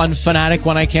a fun fanatic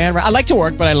when I can. I like to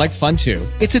work, but I like fun too.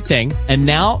 It's a thing. And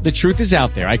now the truth is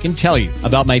out there. I can tell you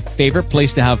about my favorite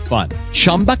place to have fun.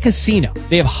 Chumba Casino.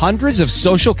 They have hundreds of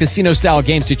social casino style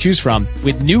games to choose from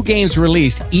with new games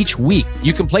released each week.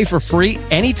 You can play for free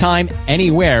anytime,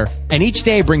 anywhere. And each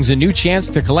day brings a new chance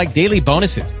to collect daily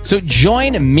bonuses. So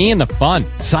join me in the fun.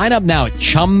 Sign up now at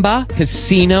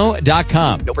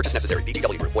ChumbaCasino.com. No purchase necessary.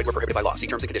 VGW Group. Void where prohibited by law. See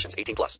terms and conditions. 18+.